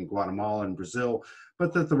big in Guatemala and Brazil,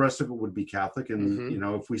 but that the rest of it would be Catholic. And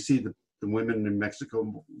if we see the women in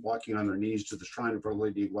Mexico walking on their knees to the shrine of Our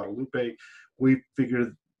Lady of Guadalupe, we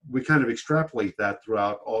kind of extrapolate that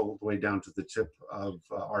throughout all the way down to the tip of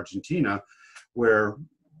Argentina, where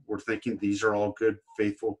we're thinking these are all good,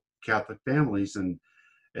 faithful Catholic families. And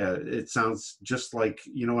it sounds just like,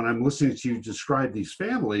 when I'm listening to you describe these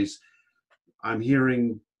families, I'm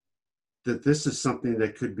hearing that this is something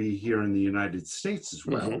that could be here in the United States as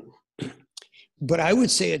well. But I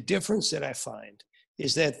would say a difference that I find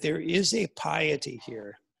is that there is a piety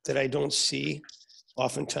here that I don't see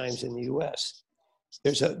oftentimes in the U.S.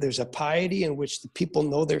 There's a piety in which the people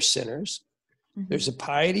know they're sinners. Mm-hmm. There's a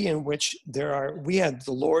piety in which we had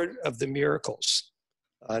the Lord of the Miracles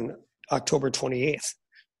on October 28th.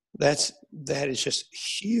 That is just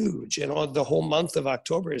huge. And the whole month of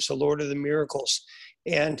October is the Lord of the Miracles.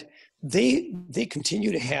 And they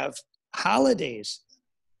continue to have holidays.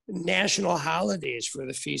 national holidays for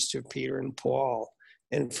the Feast of Peter and Paul,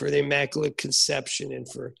 and for the Immaculate Conception, and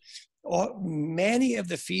for many of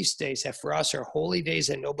the feast days that for us are holy days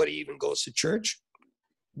and nobody even goes to church.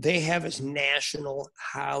 They have as national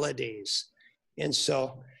holidays. And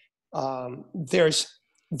so there's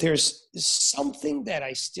something that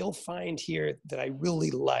I still find here that I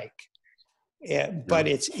really like. But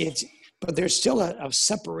but there's still a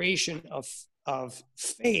separation of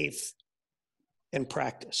faith and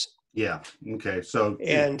practice. Yeah. Okay. So,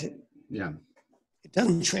 and yeah, it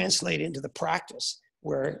doesn't translate into the practice,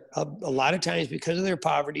 where a lot of times, because of their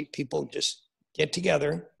poverty, people just get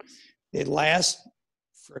together. It lasts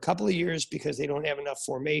for a couple of years because they don't have enough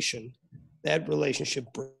formation. That relationship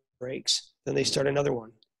breaks. Then they start another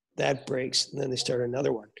one. That breaks. And then they start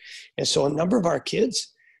another one. And so a number of our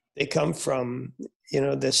kids, they come from,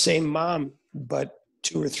 the same mom, but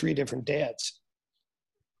 2 or 3 different dads.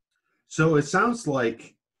 So it sounds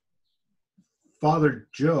like Father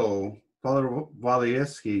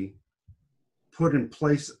Walijewski, put in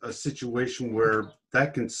place a situation where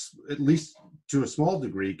that can, at least to a small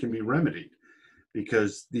degree, can be remedied,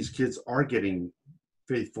 because these kids are getting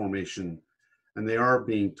faith formation and they are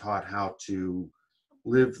being taught how to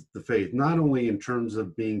live the faith, not only in terms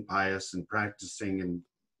of being pious and practicing and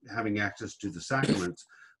having access to the sacraments,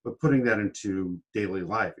 but putting that into daily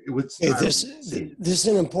life. This is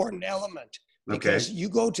an important element, because you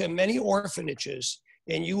go to many orphanages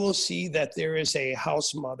and you will see that there is a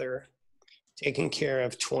house mother taking care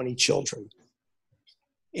of 20 children.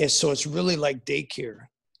 And so it's really like daycare.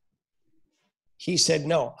 He said,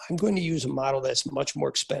 no, I'm going to use a model that's much more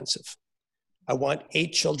expensive. I want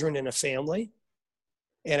 8 children in a family,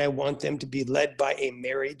 and I want them to be led by a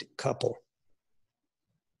married couple.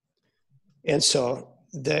 And so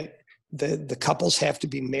the couples have to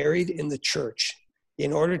be married in the church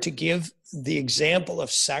in order to give the example of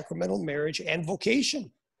sacramental marriage and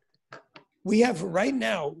vocation. We are going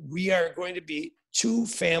to be 2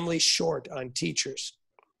 families short on teachers.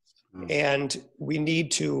 And we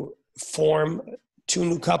need to form 2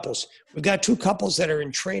 new couples. We've got 2 couples that are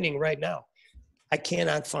in training right now. I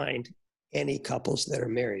cannot find any couples that are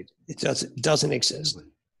married. It doesn't exist.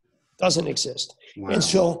 Doesn't exist. Wow. And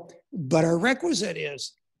so, but our requisite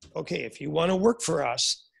is, okay, if you want to work for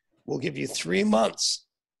us, we'll give you 3 months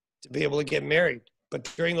to be able to get married. But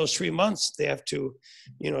during those 3 months, they have to,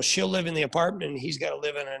 she'll live in the apartment and he's got to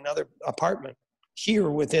live in another apartment here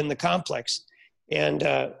within the complex. And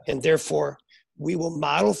therefore, we will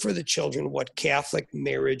model for the children what Catholic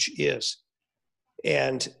marriage is.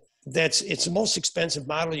 And it's the most expensive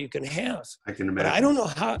model you can have. I can imagine. But I don't know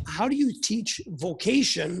how do you teach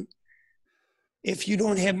vocation if you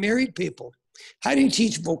don't have married people? How do you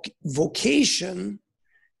teach vocation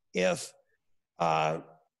if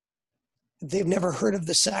they've never heard of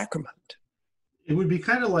the sacrament? It would be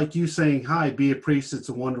kind of like you saying, hi, be a priest, it's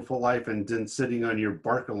a wonderful life, and then sitting on your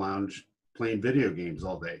Barca lounge playing video games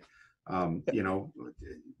all day.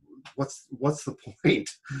 What's the point?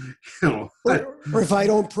 Or if I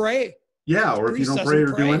don't pray. Yeah, or if you don't pray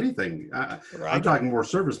or do anything. I'm talking more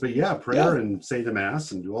service, but prayer and say the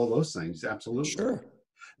Mass and do all those things. Absolutely. Sure.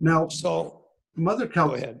 Now, so Mother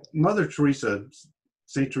Teresa,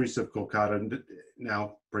 St. Teresa of Calcutta,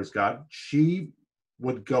 now, praise God, she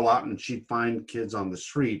would go out and she'd find kids on the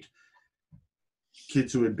street,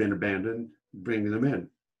 kids who had been abandoned, bringing them in.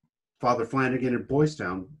 Father Flanagan at Boys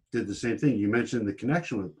Town did the same thing. You mentioned the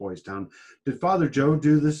connection with Boys Town. Did Father Joe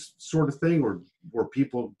do this sort of thing, or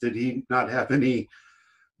did he not have any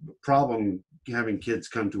problem having kids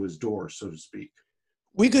come to his door, so to speak?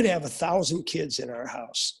 We could have 1,000 kids in our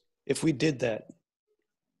house if we did that.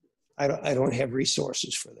 I don't have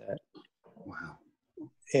resources for that. Wow.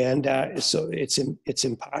 And so it's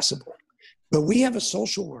impossible. But we have a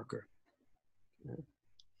social worker.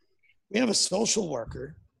 We have a social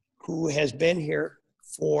worker who has been here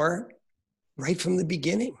right from the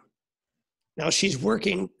beginning. Now she's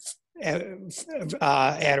working at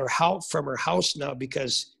her house, from her house now,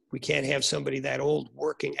 because we can't have somebody that old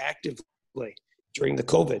working actively during the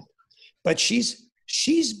COVID. But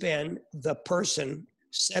she's been the person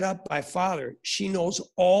set up by Father. She knows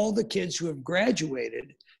all the kids who have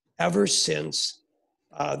graduated ever since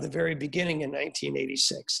the very beginning in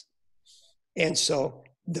 1986. And so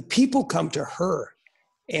the people come to her.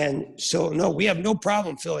 And so, no, we have no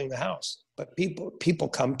problem filling the house, but people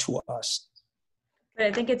come to us. But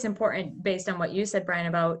I think it's important, based on what you said, Brian,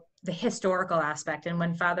 about the historical aspect. And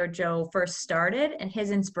when Father Joe first started, and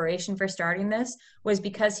his inspiration for starting this was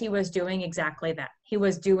because he was doing exactly that. He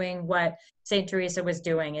was doing what St. Teresa was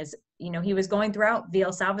doing, is, he was going throughout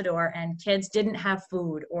El Salvador, and kids didn't have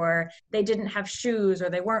food, or they didn't have shoes, or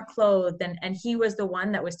they weren't clothed. And he was the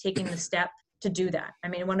one that was taking the step to do that. I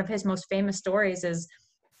mean, one of his most famous stories is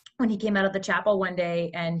when he came out of the chapel one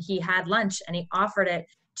day and he had lunch, and he offered it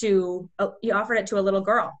to a little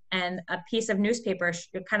girl, and a piece of newspaper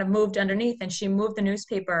kind of moved underneath, and she moved the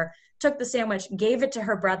newspaper, took the sandwich, gave it to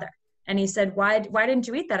her brother. And he said, why didn't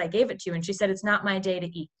you eat that? I gave it to you. And she said, it's not my day to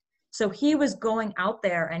eat. So he was going out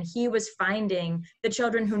there, and he was finding the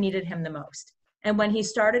children who needed him the most. And when he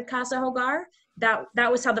started Casa Hogar, that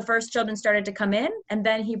was how the first children started to come in. And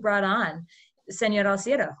then he brought on Senor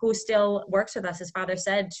Alcira, who still works with us, as Father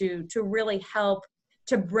said, to really help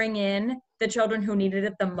to bring in the children who needed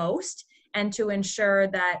it the most, and to ensure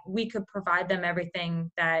that we could provide them everything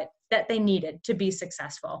that they needed to be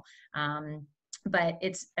successful. But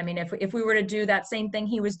if we were to do that same thing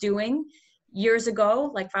he was doing years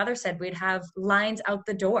ago, like Father said, we'd have lines out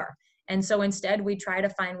the door. And so instead, we try to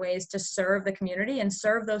find ways to serve the community and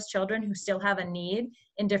serve those children who still have a need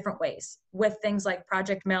in different ways, with things like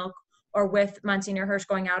Project Milk, or with Monsignor Hirsch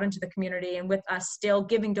going out into the community, and with us still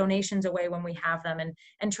giving donations away when we have them,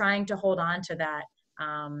 and trying to hold on to that,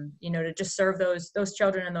 to just serve those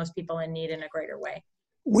children and those people in need in a greater way.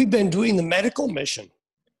 We've been doing the medical mission,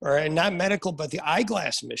 or not medical, but the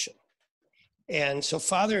eyeglass mission. And so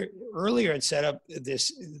Father earlier had set up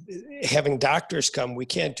this, having doctors come. We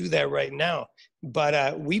can't do that right now,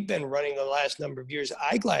 but we've been running the last number of years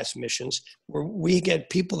eyeglass missions, where we get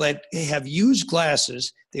people that have used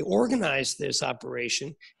glasses. They organize this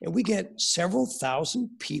operation, and we get several thousand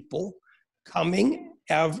people coming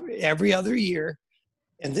every other year.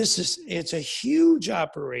 And it's a huge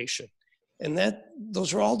operation. And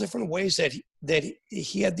those are all different ways that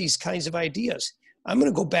he had these kinds of ideas. I'm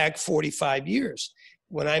going to go back 45 years.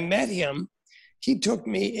 When I met him, he took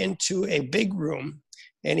me into a big room,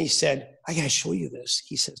 and he said, I got to show you this.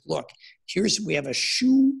 He says, look, we have a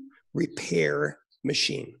shoe repair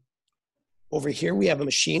machine. Over here, we have a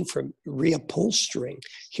machine for reupholstering.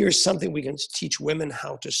 Here's something we can teach women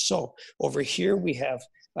how to sew. Over here, we have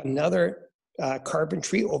another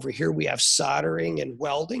carpentry. Over here, we have soldering and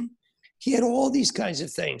welding. He had all these kinds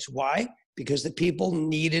of things. Why? Because the people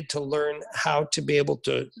needed to learn how to be able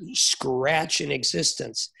to scratch in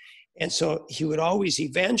existence. And so he would always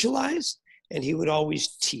evangelize, and he would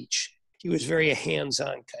always teach. He was very a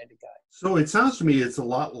hands-on kind of guy. So it sounds to me it's a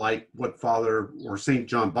lot like what Father or St.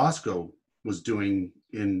 John Bosco was doing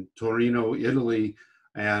in Torino, Italy,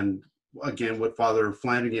 and again, what Father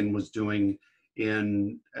Flanagan was doing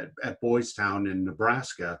at Boys Town in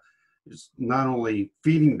Nebraska, is not only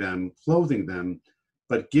feeding them, clothing them,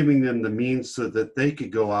 but giving them the means so that they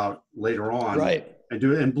could go out later on, right, and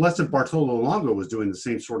do it. And Blessed Bartolo Longo was doing the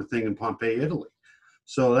same sort of thing in Pompeii, Italy.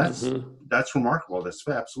 So that's remarkable. That's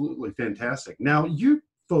absolutely fantastic. Now, you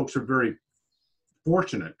folks are very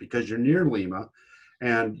fortunate because you're near Lima,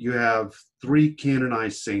 and you have 3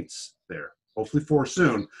 canonized saints there. Hopefully 4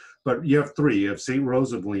 soon, but you have 3. You have St.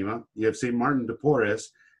 Rose of Lima, you have St. Martin de Porres,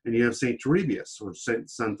 and you have St. Torribius, or St.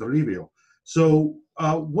 Toribio. So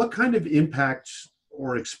what kind of impact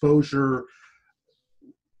or exposure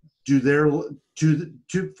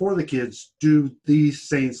for the kids do these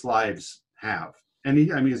saints' lives have?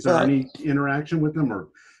 Is there any interaction with them, or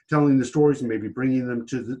telling the stories and maybe bringing them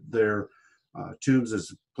to their tombs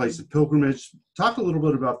as a place of pilgrimage? Talk a little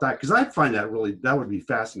bit about that, because I find that would be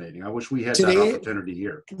fascinating. I wish we had that opportunity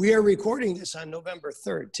here. We are recording this on November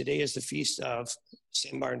 3rd. Today is the feast of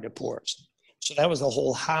St. Martin de Porres. So that was the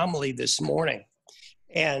whole homily this morning.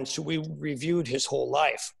 And so we reviewed his whole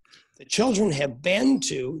life. The children have been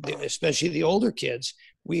to, especially the older kids,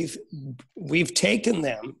 we've taken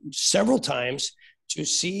them several times to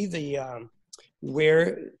see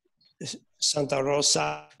where Santa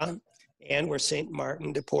Rosa and where St.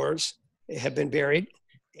 Martin de Porres have been buried,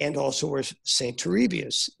 and also where St.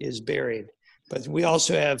 Torribius is buried. But we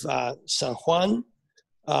also have San Juan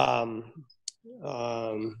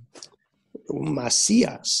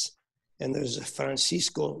Macias, and there's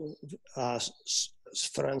Francisco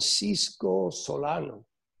Solano,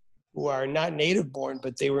 who are not native born,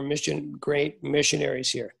 but they were great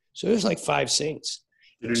missionaries here. So there's like 5 saints.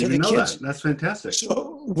 You didn't even know that. That's fantastic.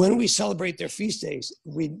 So when we celebrate their feast days,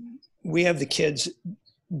 we have the kids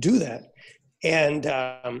do that. And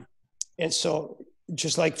so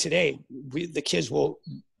just like today, the kids will,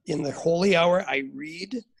 in the holy hour, I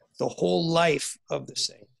read the whole life of the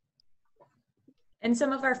saint. And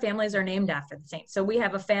some of our families are named after the saints. So we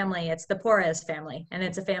have a family, it's the Porres family, and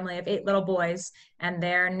it's a family of 8 little boys, and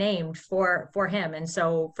they're named for him. And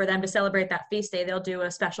so for them to celebrate that feast day, they'll do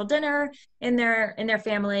a special dinner in their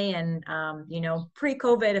family. And, you know,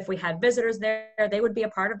 pre-COVID, if we had visitors there, they would be a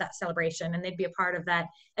part of that celebration, and they'd be a part of that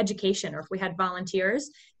education. Or if we had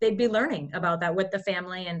volunteers, they'd be learning about that with the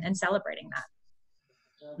family and celebrating that.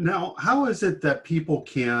 Now, how is it that people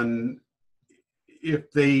can,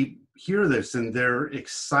 if they hear this and they're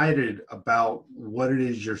excited about what it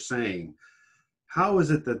is you're saying, how is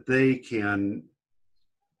it that they can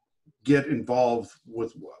get involved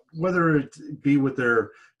with, whether it be with their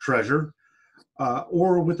treasure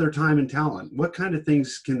or with their time and talent? What kind of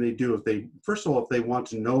things can they do if they, first of all, if they want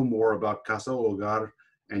to know more about Casa Hogar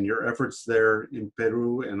and your efforts there in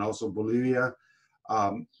Peru and also Bolivia,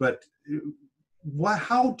 but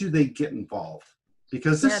how do they get involved?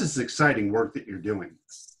 Because this is exciting work that you're doing.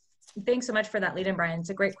 Thanks so much for that lead in, Brian.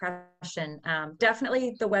 It's a great question.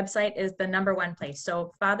 Definitely the website is the #1 place.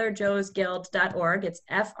 So fatherjoesguild.org, it's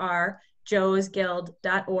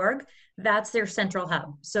frjoesguild.org. That's their central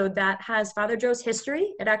hub. So that has Father Joe's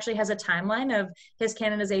history. It actually has a timeline of his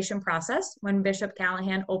canonization process when Bishop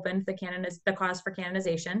Callahan opened the cause for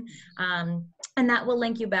canonization. And that will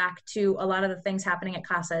link you back to a lot of the things happening at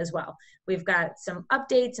CASA as well. We've got some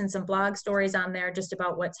updates and some blog stories on there just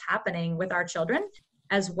about what's happening with our children,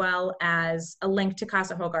 as well as a link to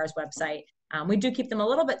Casa Hogar's website. We do keep them a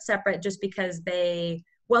little bit separate just because they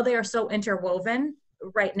are so interwoven.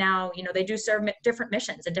 Right now, you know, they do serve different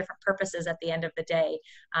missions and different purposes at the end of the day.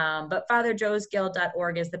 But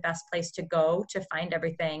fatherjoesguild.org is the best place to go to find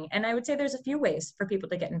everything. And I would say there's a few ways for people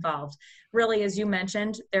to get involved. Really, as you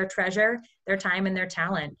mentioned, their treasure, their time, and their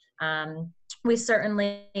talent. We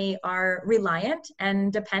certainly are reliant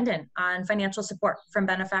and dependent on financial support from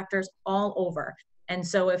benefactors all over. And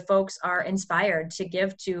so if folks are inspired to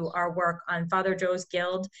give to our work on Father Joe's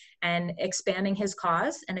Guild and expanding his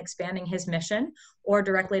cause and expanding his mission, or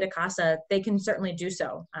directly to CASA, they can certainly do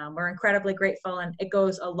so. We're incredibly grateful, and it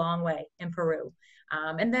goes a long way in Peru.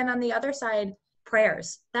 And then on the other side,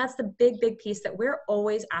 prayers. That's the big piece that we're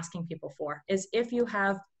always asking people for, is if you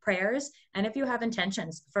have prayers and if you have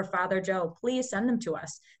intentions for Father Joe, please send them to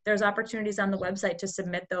us. There's opportunities on the website to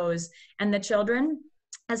submit those. And the children,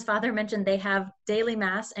 as Father mentioned, they have daily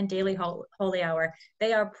mass and daily holy hour.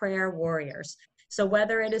 They are prayer warriors. So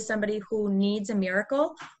whether it is somebody who needs a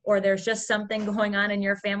miracle, or there's just something going on in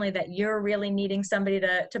your family that you're really needing somebody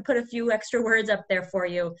to put a few extra words up there for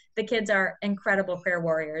you, the kids are incredible prayer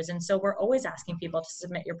warriors. And so we're always asking people to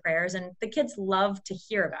submit your prayers, and the kids love to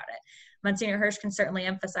hear about it. Monsignor Hirsch can certainly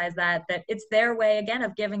emphasize that it's their way, again,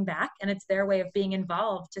 of giving back, and it's their way of being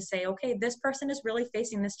involved to say, okay, this person is really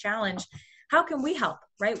facing this challenge. How can we help,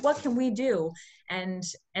 right? What can we do? And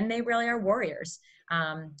they really are warriors.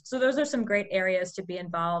 So those are some great areas to be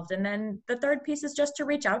involved. And then the third piece is just to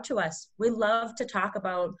reach out to us. We love to talk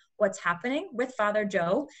about what's happening with Father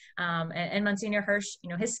Joe. And Monsignor Hirsch, you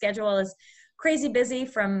know, his schedule is crazy busy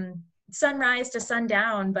from sunrise to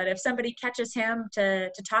sundown, but if somebody catches him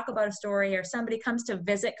to talk about a story, or somebody comes to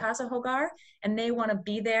visit Casa Hogar and they want to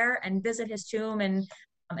be there and visit his tomb and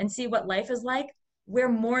see what life is like, we're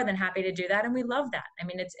more than happy to do that. And we love that. I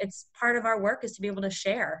mean, it's part of our work is to be able to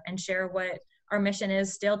share what our mission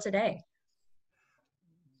is still today.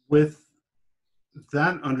 With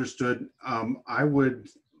that understood, I would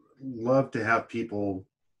love to have people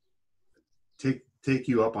take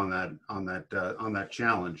you up on that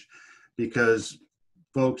challenge, because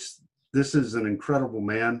folks, this is an incredible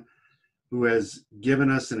man who has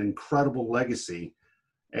given us an incredible legacy,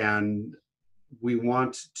 and we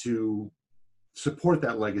want to support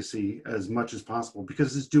that legacy as much as possible,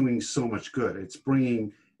 because it's doing so much good. It's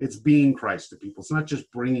being Christ to people. It's not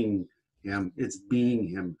just bringing him, it's being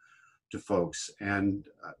him to folks. And,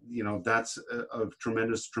 you know, that's of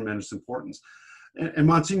tremendous importance. And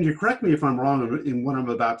Monsignor, correct me if I'm wrong in what I'm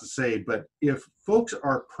about to say, but if folks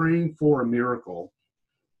are praying for a miracle,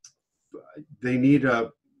 they need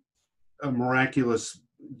a miraculous,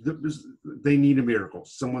 they need a miracle.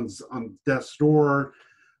 Someone's on death's door,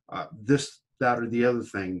 this, that, or the other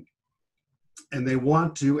thing, and they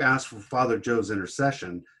want to ask for Father Joe's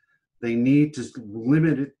intercession, they need to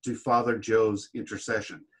limit it to Father Joe's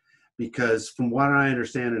intercession. Because from what I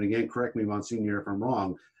understand, and again, correct me, Monsignor, if I'm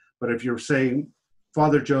wrong, but if you're saying,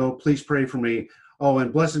 Father Joe, please pray for me, oh,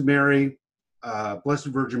 and Blessed Mary, Blessed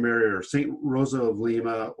Virgin Mary, or Saint Rosa of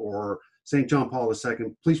Lima, or Saint John Paul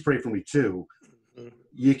II, please pray for me too.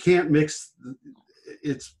 You can't mix,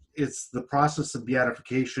 it's the process of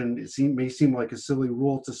beatification. It may seem like a silly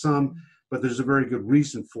rule to some, but there's a very good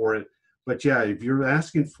reason for it. But yeah, if you're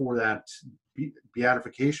asking for that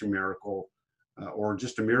beatification miracle or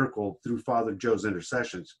just a miracle through Father Joe's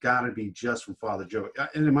intercession. It's got to be just from Father Joe.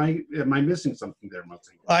 And am I missing something there,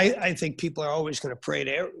 Monsignor? I think people are always going to pray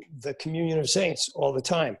to the communion of saints all the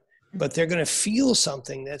time, but they're going to feel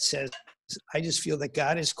something that says, I just feel that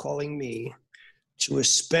God is calling me to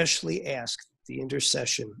especially ask the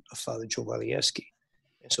intercession of Father Joe Walijewski.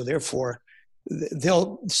 And so therefore,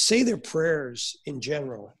 they'll say their prayers in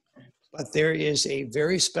general, but there is a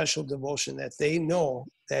very special devotion that they know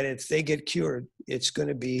that if they get cured, it's going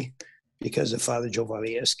to be because of Father Joe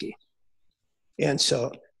Walijewski. And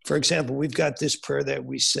so, for example, we've got this prayer that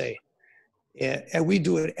we say, and we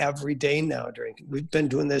do it every day now. We've been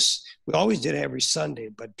doing this, we always did it every Sunday,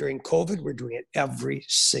 but during COVID, we're doing it every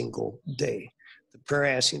single day. The prayer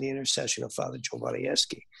asking the intercession of Father Joe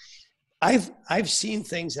Walijewski. I've seen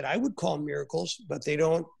things that I would call miracles, but they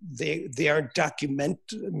aren't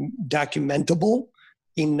documentable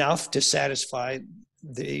enough to satisfy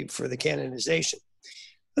for the canonization.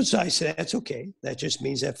 So I said, that's okay. That just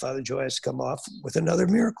means that Father Joe has to come off with another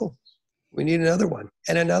miracle. We need another one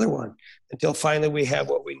and another one until finally we have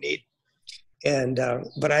what we need. And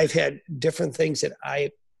but I've had different things that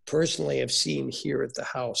I personally have seen here at the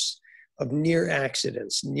house of near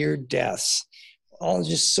accidents, near deaths, all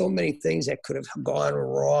just so many things that could have gone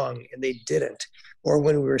wrong and they didn't, or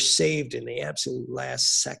when we were saved in the absolute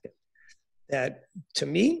last second. That to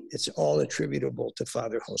me, it's all attributable to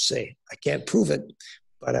Father Jose. I can't prove it,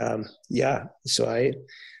 but yeah.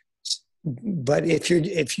 But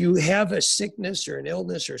if you have a sickness or an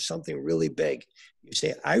illness or something really big, you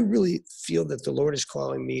say, I really feel that the Lord is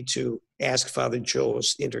calling me to ask Father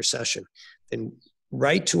Joe's intercession. Then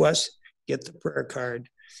write to us, get the prayer card,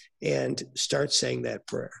 and start saying that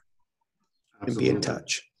prayer. Absolutely. And be in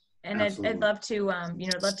touch. And I'd love to,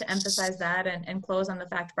 love to emphasize that and close on the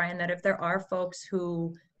fact, Brian, that if there are folks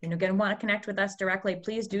who, again, want to connect with us directly,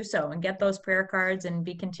 please do so and get those prayer cards and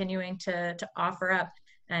be continuing to offer up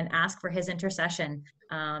and ask for his intercession.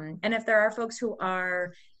 And if there are folks who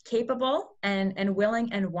are capable and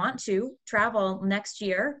willing and want to travel next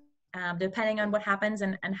year, depending on what happens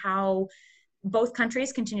and how both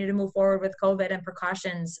countries continue to move forward with COVID and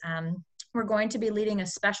precautions, we're going to be leading a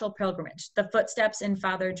special pilgrimage, the footsteps of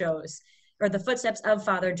Father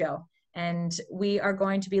Joe. And we are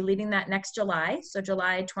going to be leading that next July, so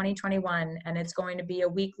July 2021, and it's going to be a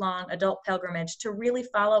week-long adult pilgrimage to really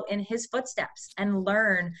follow in his footsteps and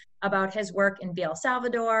learn about his work in El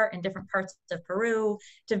Salvador and different parts of Peru,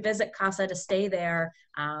 to visit Casa, to stay there.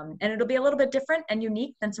 And it'll be a little bit different and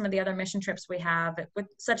unique than some of the other mission trips we have, with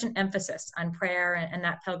such an emphasis on prayer and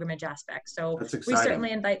that pilgrimage aspect. So we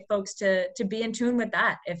certainly invite folks to be in tune with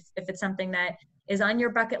that if it's something that is on your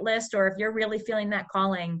bucket list, or if you're really feeling that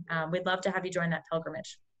calling, we'd love to have you join that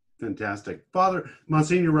pilgrimage. Fantastic.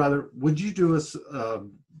 Monsignor, would you do us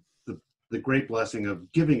the great blessing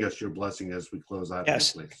of giving us your blessing as we close out?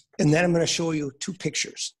 Yes, please. And then I'm going to show you two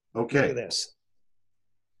pictures. Okay. Look at this.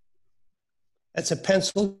 That's a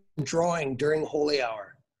pencil drawing during Holy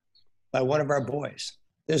Hour by one of our boys.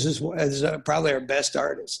 This is probably our best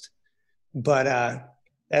artist, but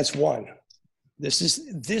that's one. This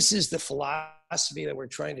is the philosophy that we're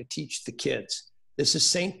trying to teach the kids. This is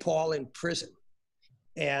St. Paul in prison.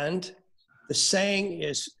 And the saying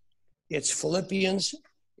is, it's Philippians,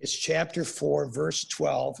 it's chapter 4, verse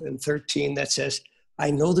 12 and 13 that says,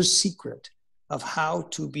 I know the secret of how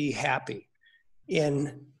to be happy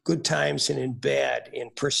in good times and in bad, in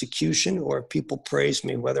persecution, or if people praise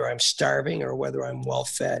me, whether I'm starving or whether I'm well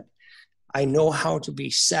fed. I know how to be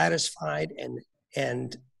satisfied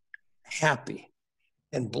and happy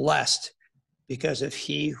and blessed because of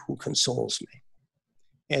he who consoles me.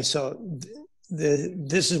 And so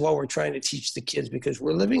this is what we're trying to teach the kids, because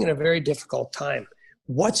we're living in a very difficult time.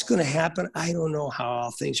 What's going to happen? I don't know how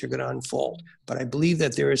all things are going to unfold, but I believe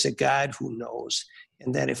that there is a God who knows,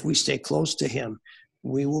 and that if we stay close to him,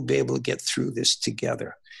 we will be able to get through this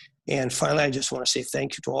together. And finally, I just want to say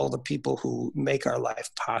thank you to all the people who make our life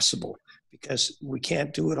possible, because we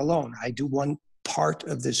can't do it alone. I do one part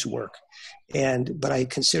of this work, but I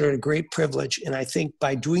consider it a great privilege. And I think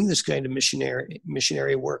by doing this kind of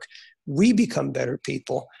missionary work, we become better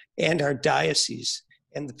people, and our diocese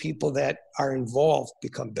and the people that are involved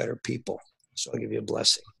become better people. So I'll give you a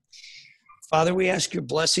blessing. Father, we ask your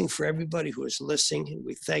blessing for everybody who is listening. And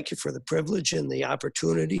we thank you for the privilege and the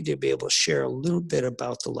opportunity to be able to share a little bit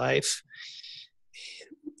about the life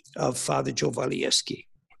of Father Joe Walijewski.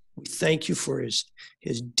 We thank you for his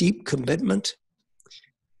deep commitment,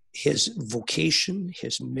 his vocation,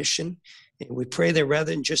 his mission. And we pray that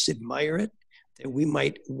rather than just admire it, that we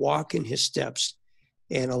might walk in his steps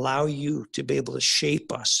and allow you to be able to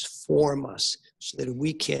shape us, form us, so that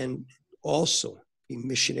we can also be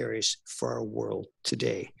missionaries for our world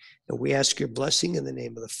today. And we ask your blessing in the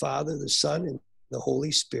name of the Father, the Son, and the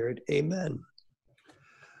Holy Spirit. Amen.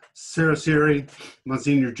 Sarah Siri,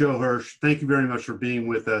 Monsignor Joe Hirsch, thank you very much for being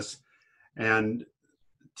with us and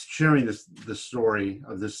sharing the story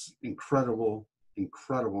of this incredible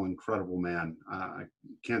man. I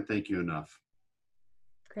can't thank you enough.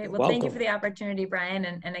 Great. Well, thank you for the opportunity, Brian.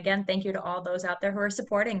 And again, thank you to all those out there who are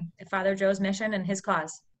supporting Father Joe's mission and his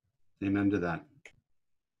cause. Amen to that.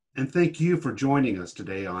 And thank you for joining us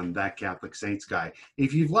today on That Catholic Saints Guy.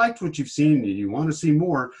 If you've liked what you've seen and you want to see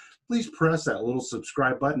more, please press that little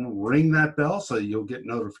subscribe button, ring that bell so you'll get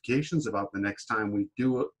notifications about the next time we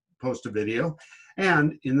post a video.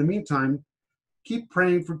 And in the meantime, keep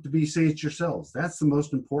praying to be saints yourselves. That's the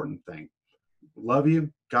most important thing. Love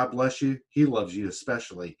you. God bless you. He loves you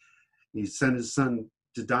especially. He sent his son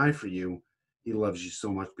to die for you. He loves you so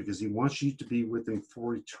much because he wants you to be with him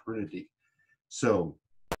for eternity. So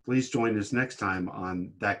please join us next time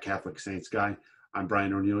on That Catholic Saints Guy. I'm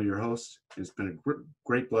Brian O'Neill, your host. It's been a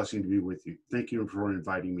great blessing to be with you. Thank you for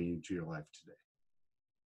inviting me into your life today.